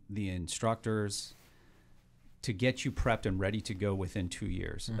facility, the instructors, to get you prepped and ready to go within 2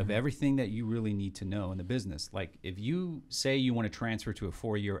 years of everything that you really need to know in the business. Like if you say you want to transfer to a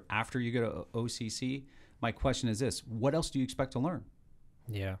 4-year after you go to OCC, my question is this: what else do you expect to learn?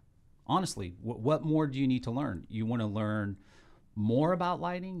 Yeah. Honestly, what more do you need to learn? You want to learn more about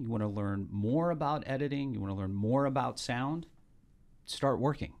lighting? You want to learn more about editing? You want to learn more about sound? Start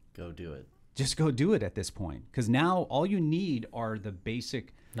working. Go do it. Just go do it at this point, because now all you need are the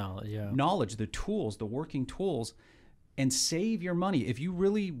basic knowledge, the tools, the working tools, and save your money. If you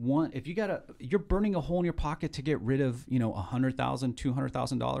really want, if you're burning a hole in your pocket to get rid of, you know, $100,000,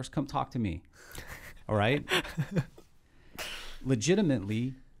 $200,000, come talk to me. All right.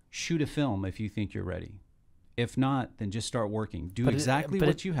 Legitimately shoot a film if you think you're ready. If not, then just start working. Do exactly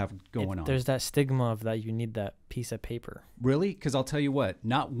what you have going on. There's that stigma of that you need that piece of paper. Really? Because I'll tell you what,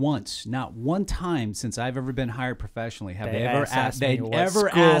 not one time since I've ever been hired professionally have they ever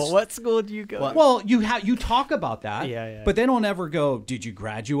asked. What school do you go? Well, you talk about that, Yeah. but they don't ever go, did you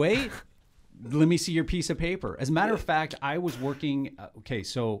graduate? Let me see your piece of paper. As a matter of fact, I was working.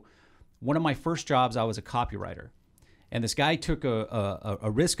 So one of my first jobs, I was a copywriter. And this guy took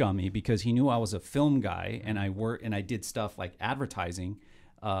a risk on me because he knew I was a film guy, and I did stuff like advertising,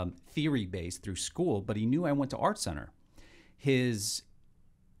 theory-based through school, but he knew I went to Art Center. His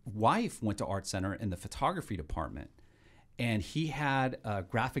wife went to Art Center in the photography department, and he had a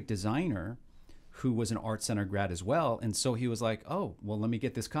graphic designer who was an Art Center grad as well. And so he was like, oh, well, let me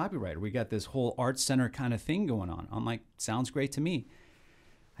get this copywriter. We got this whole Art Center kind of thing going on. I'm like, sounds great to me.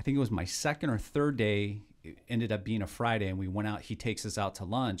 I think it was my second or third day. It ended up being a Friday, and we went out. He takes us out to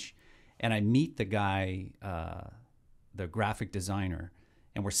lunch, and I meet the guy, the graphic designer,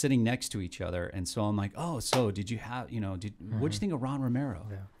 and we're sitting next to each other. And so I'm like, oh, so did you have, what'd you think of Ron Romero?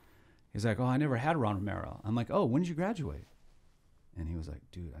 Yeah. He's like, oh, I never had Ron Romero. I'm like, oh, when did you graduate? And he was like,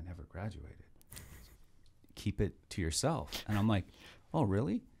 dude, I never graduated. Keep it to yourself. And I'm like, oh,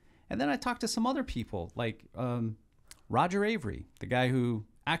 really? And then I talked to some other people, like Roger Avery, the guy who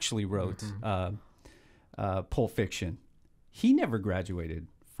actually wrote Pulp Fiction. He never graduated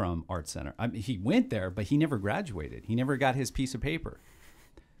from Art Center. I mean, he went there, but he never graduated. He never got his piece of paper.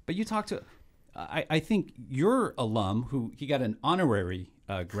 But you talk to, I think your alum, who he got an honorary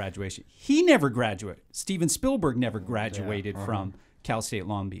graduation, he never graduated. Steven Spielberg never graduated from Cal State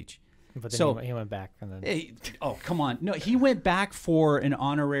Long Beach. But then he went back. And then... oh, come on. No, he went back for an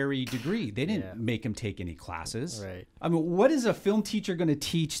honorary degree. They didn't make him take any classes. Right. I mean, what is a film teacher going to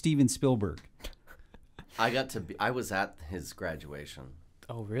teach Steven Spielberg? I was at his graduation.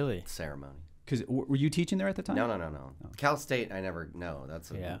 Oh, really? Ceremony. Because were you teaching there at the time? No. Cal State, I never. No,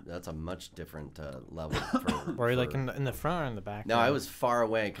 that's a much different level. Were you like in the front or in the back? No, I was far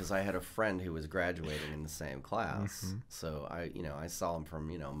away because I had a friend who was graduating in the same class. Mm-hmm. So I saw him from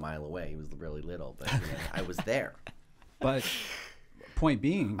a mile away. He was really little, but I was there. But point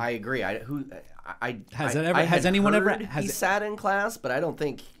being, I agree. Has anyone ever he sat in class, but I don't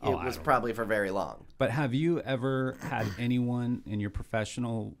think it was probably for very long. But have you ever had anyone in your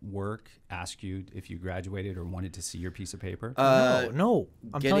professional work ask you if you graduated or wanted to see your piece of paper? No.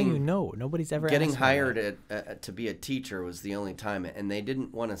 I'm telling you, no. Nobody's ever getting asked hired to be a teacher was the only time, and they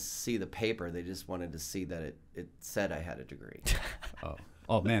didn't want to see the paper. They just wanted to see that it said I had a degree.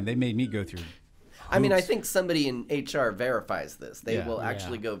 Oh man, they made me go through. I mean, I think somebody in HR verifies this. They will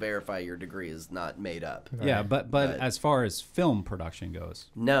actually go verify your degree is not made up. Right. Yeah, but as far as film production goes,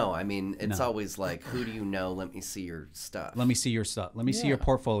 no. I mean, it's always like, who do you know? Let me see your stuff. Let me see your stuff. Let me see your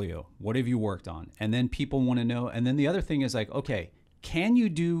portfolio. What have you worked on? And then people want to know. And then the other thing is like, okay, can you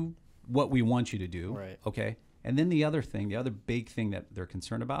do what we want you to do? Right. Okay. And then the other big thing that they're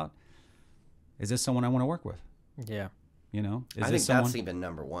concerned about is this someone I want to work with? Yeah. I think that's even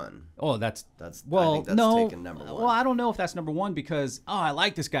number one. Oh, that's taken number one. Well, I don't know if that's number one because I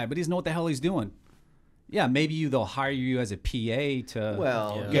like this guy, but he doesn't know what the hell he's doing. Yeah, maybe they'll hire you as a PA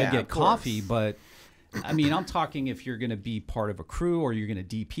to get coffee, but I mean, I'm talking if you're going to be part of a crew or you're going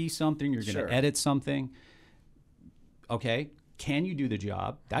to DP something, you're going to edit something. Okay, can you do the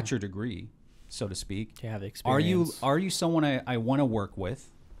job? That's your degree, so to speak. You have experience. Are you someone I want to work with?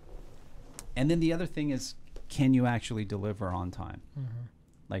 And then the other thing is, can you actually deliver on time?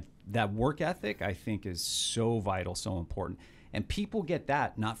 Like that work ethic, I think, is so vital, so important. And people get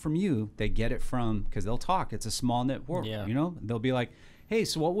that not from you; they get it from, because they'll talk. It's a small knit world, you know. They'll be like, "Hey,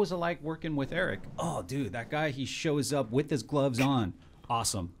 so what was it like working with Erik?" "Oh, dude, that guy, he shows up with his gloves on.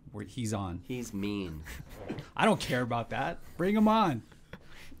 Awesome, he's on." He's mean. I don't care about that. Bring him on.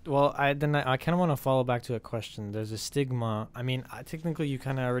 Well, I kind of want to follow back to a question. There's a stigma. I mean, technically, you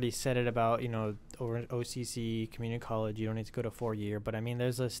kind of already said it about, over at OCC, community college, you don't need to go to 4-year. But I mean,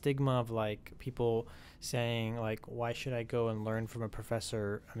 there's a stigma of like people saying like, why should I go and learn from a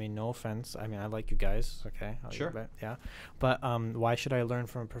professor? I mean, no offense. I mean, I like you guys. Okay. Sure. Yeah. But why should I learn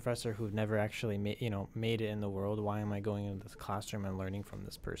from a professor who never actually made it in the world? Why am I going into this classroom and learning from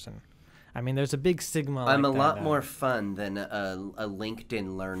this person? I mean, there's a big stigma. I'm like a lot more fun than a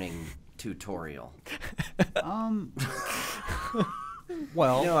LinkedIn learning tutorial.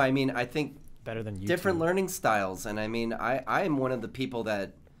 Well, No, I mean, I think better than YouTube. different learning styles. And I mean, I am one of the people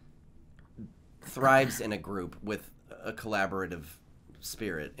that thrives in a group with a collaborative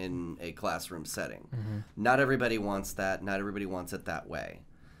spirit in a classroom setting. Not everybody wants that. Not everybody wants it that way.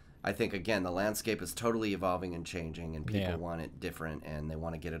 I think, again, the landscape is totally evolving and changing, and people want it different, and they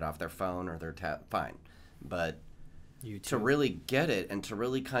want to get it off their phone or their tab. Fine. But to really get it and to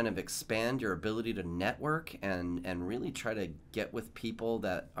really kind of expand your ability to network and really try to get with people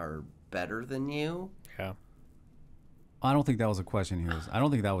that are better than you. Yeah. I don't think that was a question I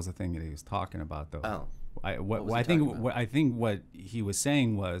don't think that was the thing that he was talking about, though. Oh. I think what he was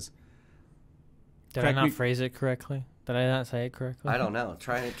saying was. Did I not phrase it correctly? Did I not say it correctly? I don't know.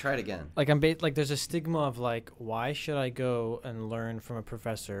 Try it again. Like there's a stigma of like, why should I go and learn from a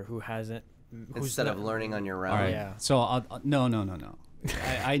professor who hasn't? Instead of learning on your own. All right. Yeah. So no.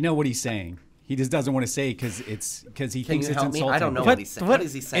 I know what he's saying. He just doesn't want to say because he thinks it's insulting. I don't know what he's saying. What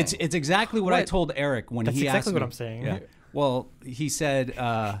is he saying? It's exactly what I told Erik when That's he asked exactly me. what I'm saying. Yeah. Well, he said,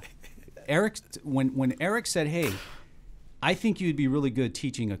 Erik, when Erik said, "Hey, I think you'd be really good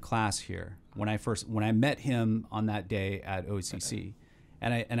teaching a class here." When I met him on that day at OCC,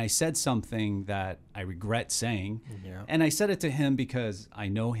 and I said something that I regret saying, and I said it to him because I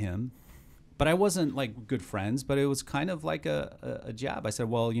know him, but I wasn't like good friends, but it was kind of like a jab. I said,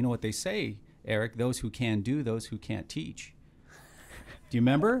 "Well, you know what they say, Erik, those who can do, those who can't teach." Do you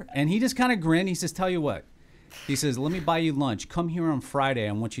remember? And he just kind of grinned. He says, "Tell you what," he says, "let me buy you lunch. Come here on Friday.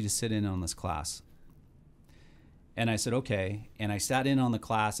 I want you to sit in on this class." And I said, okay. And I sat in on the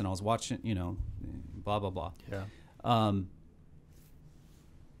class and I was watching, blah, blah, blah. Yeah.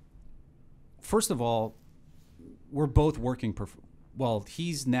 First of all, we're both working. Well,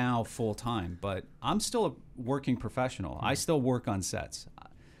 he's now full time, but I'm still a working professional. I still work on sets.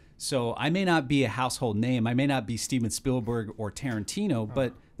 So I may not be a household name. I may not be Steven Spielberg or Tarantino,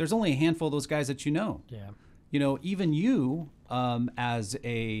 but there's only a handful of those guys that you know. Yeah. Even you as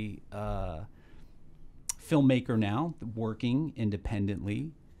a filmmaker now, working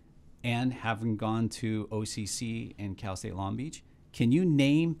independently and having gone to OCC and Cal State Long Beach, can you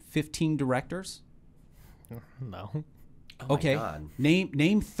name 15 directors? No. Oh okay. my God.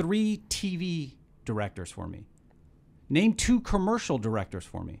 Name 3 TV directors for me. Name 2 commercial directors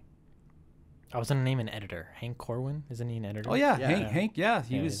for me. I was gonna name an editor. Hank Corwin, isn't he an editor? Oh yeah, Yeah. Hank. Yeah,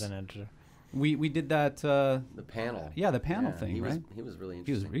 he's an editor. We did that. The panel. Yeah, the panel thing, he right? He was really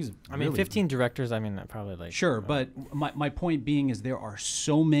interesting. I mean, 15 directors. I mean, probably like. Sure, but my point being is there are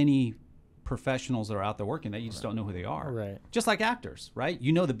so many professionals that are out there working that you just don't know who they are. Right. Just like actors, right?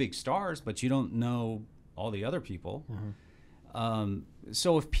 You know the big stars, but you don't know all the other people.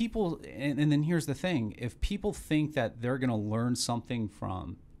 So if people, and then here's the thing, if people think that they're going to learn something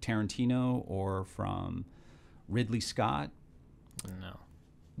from Tarantino or from Ridley Scott, No.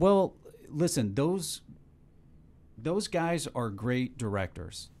 well, listen, those guys are great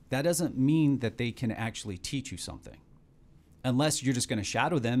directors. That doesn't mean that they can actually teach you something. Unless you're just going to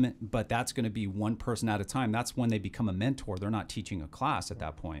shadow them, but that's going to be one person at a time. That's when they become a mentor. They're not teaching a class at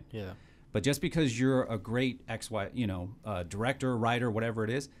that point. Yeah. But just because you're a great director, writer, whatever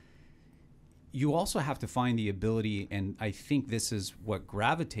it is, you also have to find the ability, and I think this is what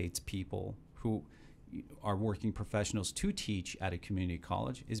gravitates people who are working professionals to teach at a community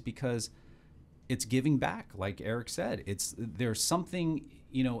college, is because it's giving back. Like Erik said, there's something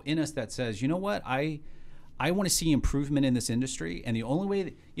in us that says, you know what, I want to see improvement in this industry, and the only way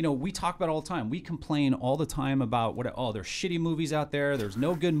that, we talk about it all the time. We complain all the time about there's shitty movies out there. There's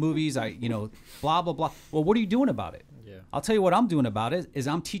no good movies. Blah blah blah. Well, what are you doing about it? Yeah. I'll tell you what I'm doing about it is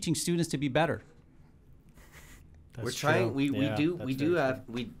I'm teaching students to be better. We're trying. true. We Yeah, do. that's We do very have.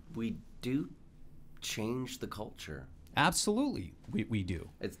 We do change the culture. Absolutely, we do.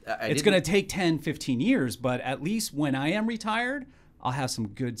 It's Going to take 10, 15 years, but at least when I am retired, I'll have some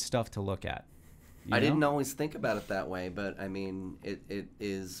good stuff to look at. I didn't always think about it that way, but I mean, it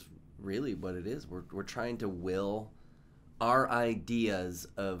is really what it is. We're trying to will our ideas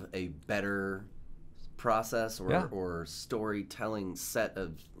of a better process or storytelling set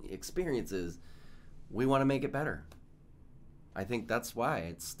of experiences. We want to make it better. I think that's why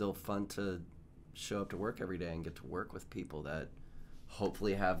it's still fun to show up to work every day and get to work with people that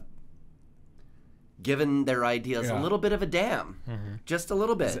hopefully have given their ideas a little bit of a damn. Just a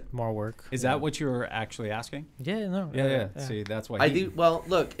little bit. More work. Is that what you're actually asking? Yeah, no. Yeah. See, that's why I do. Well,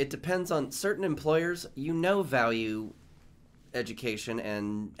 look, it depends on certain employers. Value education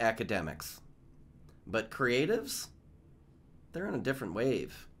and academics, but creatives, they're in a different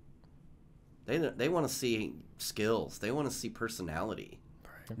wave. They want to see skills. They want to see personality.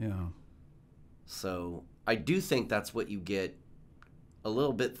 Right. Yeah. So I do think that's what you get a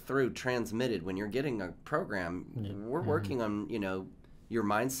little bit through transmitted when you're getting a program. We're working on, your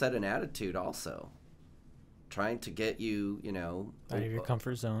mindset and attitude also. Trying to get you, out of your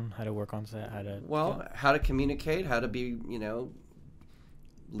comfort zone, how to work on set, how to communicate, how to be,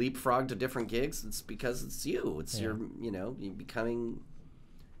 leapfrog to different gigs. It's because it's you. It's you're becoming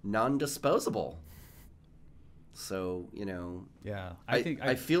non-disposable. So, Yeah.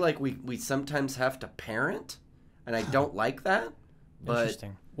 I feel like we sometimes have to parent, and I don't like that. But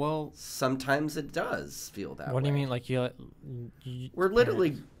Interesting. Well, sometimes it does feel that way. What do you mean? Like you we're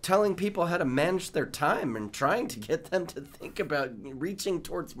literally telling people how to manage their time and trying to get them to think about reaching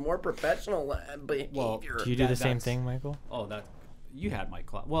towards more professional behavior. do you do the same thing, Michael? Oh, you had my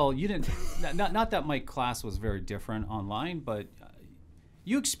class. Well, you didn't. not that my class was very different online, but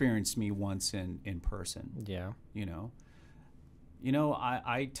you experienced me once in person. Yeah.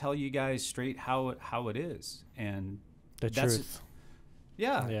 I tell you guys straight how it is, and The truth.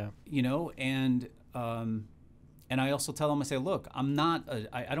 Yeah. And I also tell them, I say, look, I'm not,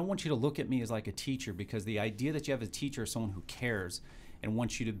 I don't want you to look at me as like a teacher, because the idea that you have a teacher is someone who cares and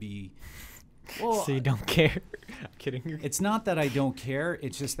wants you to be, well. So you don't care? I'm kidding. It's not that I don't care.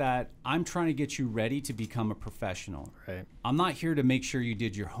 It's just that I'm trying to get you ready to become a professional. Right. I'm not here to make sure you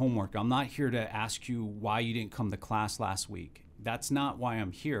did your homework. I'm not here to ask you why you didn't come to class last week. That's not why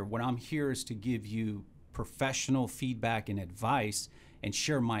I'm here. What I'm here is to give you professional feedback and advice and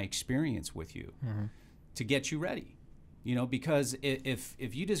share my experience with you to get you ready. Because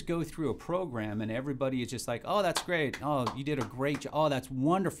if you just go through a program and everybody is just like, oh, that's great, oh, you did a great job, oh, that's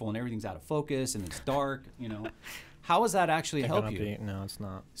wonderful, and everything's out of focus and it's dark, how does that actually help you? No, it's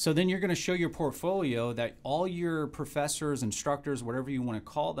not. So then you're going to show your portfolio that all your professors, instructors, whatever you want to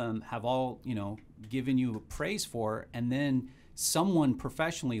call them, have all, given you praise for, and then someone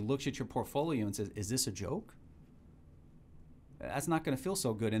professionally looks at your portfolio and says, is this a joke? That's not going to feel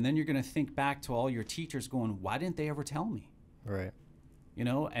so good. And then you're going to think back to all your teachers going, why didn't they ever tell me? Right.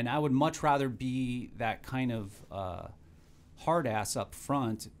 And I would much rather be that kind of hard ass up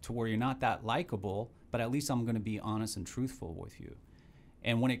front to where you're not that likable, but at least I'm going to be honest and truthful with you.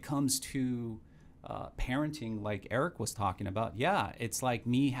 And when it comes to parenting, like Erik was talking about, yeah, it's like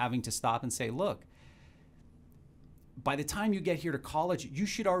me having to stop and say, look, by the time you get here to college, you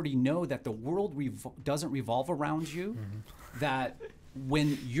should already know that the world doesn't revolve around you, that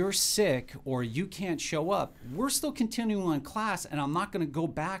when you're sick or you can't show up, we're still continuing on class, and I'm not going to go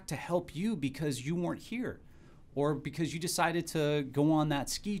back to help you because you weren't here or because you decided to go on that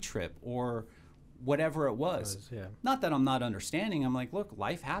ski trip or whatever it was. Yeah. Not that I'm not understanding. I'm like, look,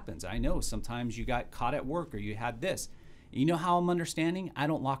 life happens. I know sometimes you got caught at work or you had this. You know how I'm understanding? I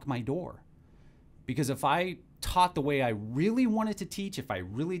don't lock my door. Because if I taught the way I really wanted to teach, if I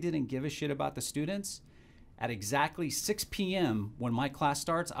really didn't give a shit about the students, at exactly 6 p.m. when my class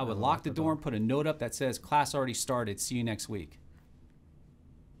starts, I would lock the door and put a note up that says, class already started, see you next week.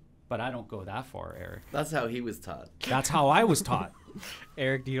 But I don't go that far, Erik. That's how he was taught. That's how I was taught.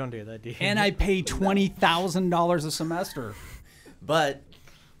 Erik, you don't do that, do you? And I paid $20,000 a semester. But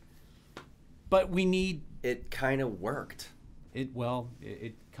we need... It kind of worked. It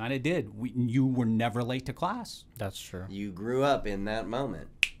kind of did. You were never late to class. That's true. You grew up in that moment.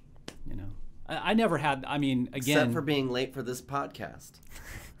 I never had, again... Except for being late for this podcast.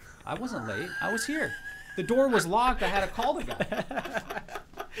 I wasn't late. I was here. The door was locked. I had to call the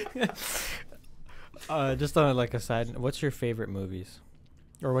guy. Just on like a side, what's your favorite movies?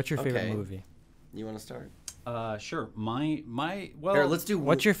 Or what's your favorite movie? You want to start? Sure. Well, here, let's do.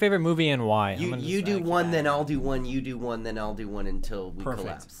 What's your favorite movie and why? You do one, then I'll do one. You do one, then I'll do one until we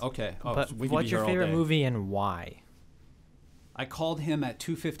collapse. Okay. But what's your favorite movie and why? I called him at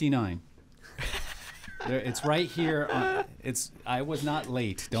 2:59. It's right here. I was not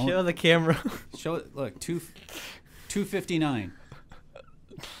late. Don't show the camera. show it. Look, 2:59.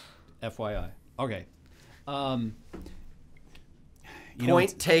 FYI. Okay.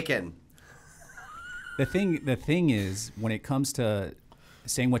 Point taken. The thing is, when it comes to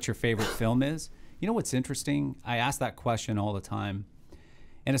saying what your favorite film is, you know what's interesting? I ask that question all the time,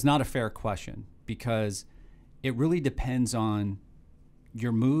 and it's not a fair question because it really depends on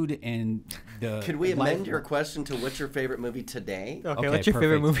your mood and the. Could we amend your question to what's your favorite movie today? Okay, what's your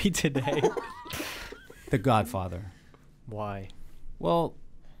favorite perfect. movie today? The Godfather. Why? Well,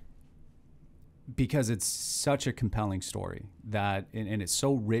 because it's such a compelling story and it's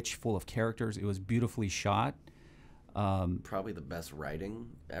so rich, full of characters. It was beautifully shot. Probably the best writing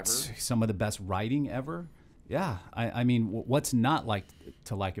ever. Some of the best writing ever. Yeah, I mean, what's not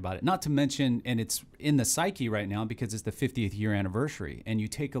to like about it? Not to mention, and it's in the psyche right now because it's the 50th year anniversary. And you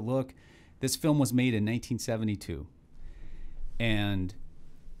take a look, this film was made in 1972, and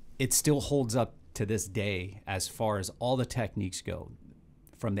it still holds up to this day as far as all the techniques go,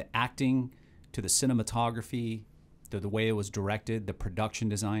 from the acting to the cinematography, to the way it was directed, the production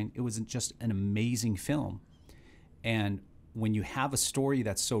design. It was just an amazing film. And when you have a story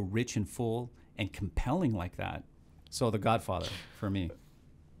that's so rich and full and compelling like that, so The Godfather for me.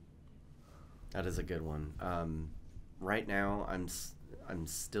 That is a good one. Right now, I'm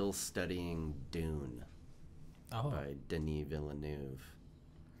still studying Dune by Denis Villeneuve.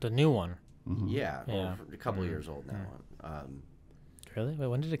 The new one. Mm-hmm. Yeah, a couple years old now. Really? Wait,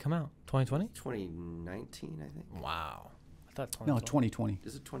 when did it come out? 2020? 2019, I think. Wow. I thought 2020. No, 2020.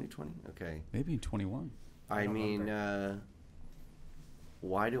 Is it 2020? Okay. Maybe 21. I mean,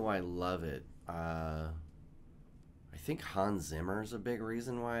 why do I love it? I think Hans Zimmer is a big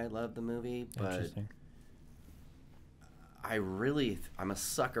reason why I love the movie, but I'm a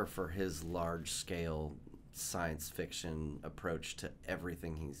sucker for his large-scale science fiction approach to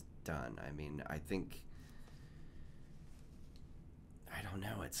everything he's done. I mean, I think, I don't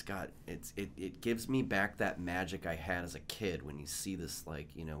know, it gives me back that magic I had as a kid when you see this,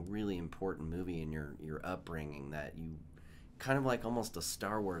 like, you know, really important movie in your upbringing that you kind of like almost a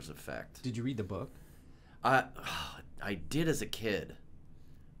Star Wars effect. Did you read the book? I did as a kid.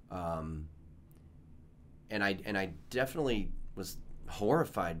 And I definitely was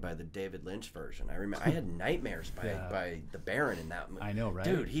horrified by the David Lynch version. I remember I had nightmares by the Baron in that movie. I know, right?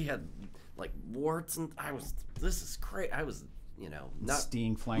 Dude, he had like warts and this is great. I was, you know,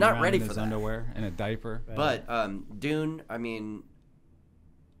 Sting flying not around ready in for his that. underwear and a diaper. But Dune, I mean,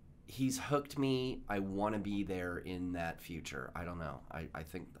 he's hooked me. I want to be there in that future. I don't know. I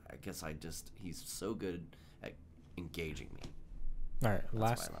guess he's so good at engaging me. All right, That's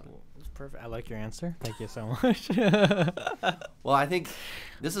last. why I love it. It's perfect. I like your answer. Thank you so much. Well, I think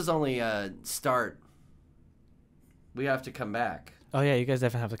this is only a start. We have to come back. Oh yeah, you guys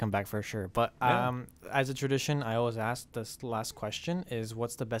definitely have to come back for sure. But as a tradition, I always ask this last question: is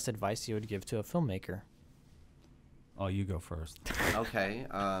what's the best advice you would give to a filmmaker? Oh, you go first. Okay.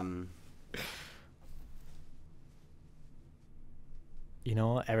 You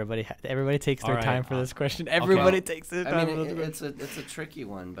know, everybody takes their All right, time for this question. Everybody takes their time. I for mean, this it's a tricky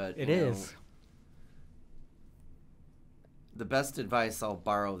one, but It you know, is. the best advice I'll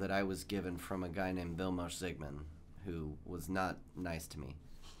borrow that I was given from a guy named Vilmos Zsigmond, who was not nice to me.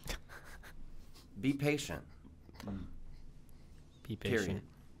 Be patient. Be patient. Period.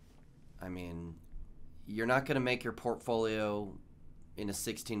 I mean, you're not going to make your portfolio in a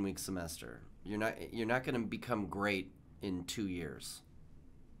 16-week semester. You're not going to become great in 2 years.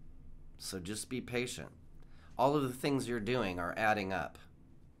 So just be patient. All of the things you're doing are adding up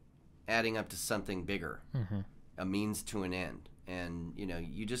to something bigger, a means to an end. And, you know,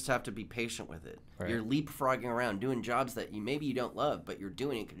 you just have to be patient with it. Right. You're leapfrogging around doing jobs that maybe you don't love, but you're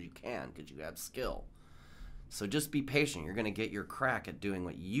doing it because you have skill. So just be patient. You're going to get your crack at doing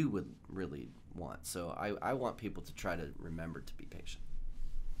what you would really want. So I want people to try to remember to be patient.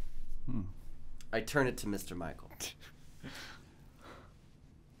 I turn it to Mr. Michael.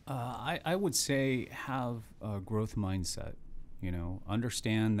 I would say have a growth mindset. You know,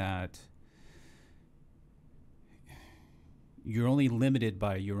 understand that you're only limited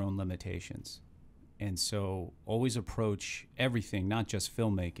by your own limitations. And so always approach everything, not just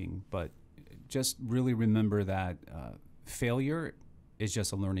filmmaking, but just really remember that failure is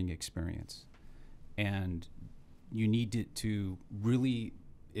just a learning experience. And you need to really,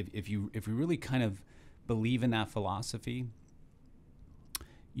 if you really kind of believe in that philosophy,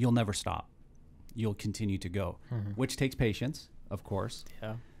 you'll never stop. You'll continue to go, which takes patience, of course.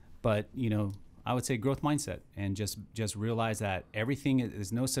 Yeah. But, you know, I would say growth mindset, and just realize that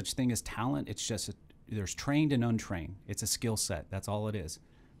there's no such thing as talent. It's just there's trained and untrained. It's a skill set. That's all it is.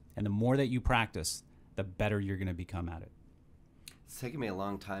 And the more that you practice, the better you're going to become at it. It's taken me a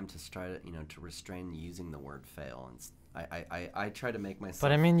long time to try to restrain using the word fail, and I try to make myself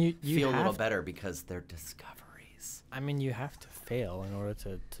But I mean, you feel a little better because they're discoveries. I mean, you have to fail in order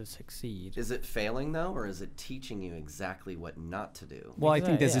to succeed. Is it failing though, or is it teaching you exactly what not to do? Well, I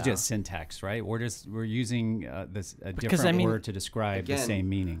think this is just syntax, right? We're using a different word to describe the same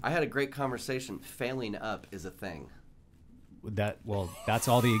meaning. I had a great conversation. Failing up is a thing. That's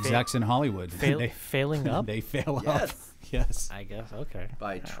all the execs in Hollywood. Failing up? They fail Yes. up. Yes. I guess. Okay.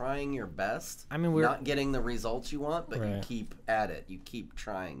 By trying your best. I mean, we're not getting the results you want, but you keep at it. You keep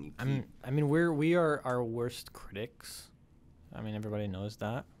trying. We are our worst critics. I mean, everybody knows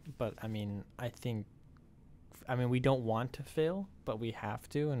that. But I mean, we don't want to fail, but we have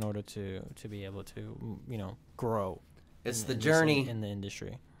to in order to be able to, grow. It's the journey in the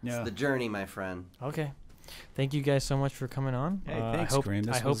industry. Yeah. It's the journey, my friend. Okay. Thank you guys so much for coming on. Hey, thanks, Kareem.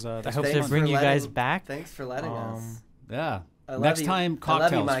 I hope to bring you guys back. Thanks for letting us. Yeah. Next time,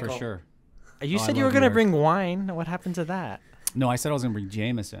 cocktails for sure. You said you were going to bring wine. What happened to that? No, I said I was going to bring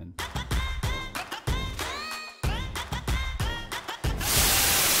Jameson.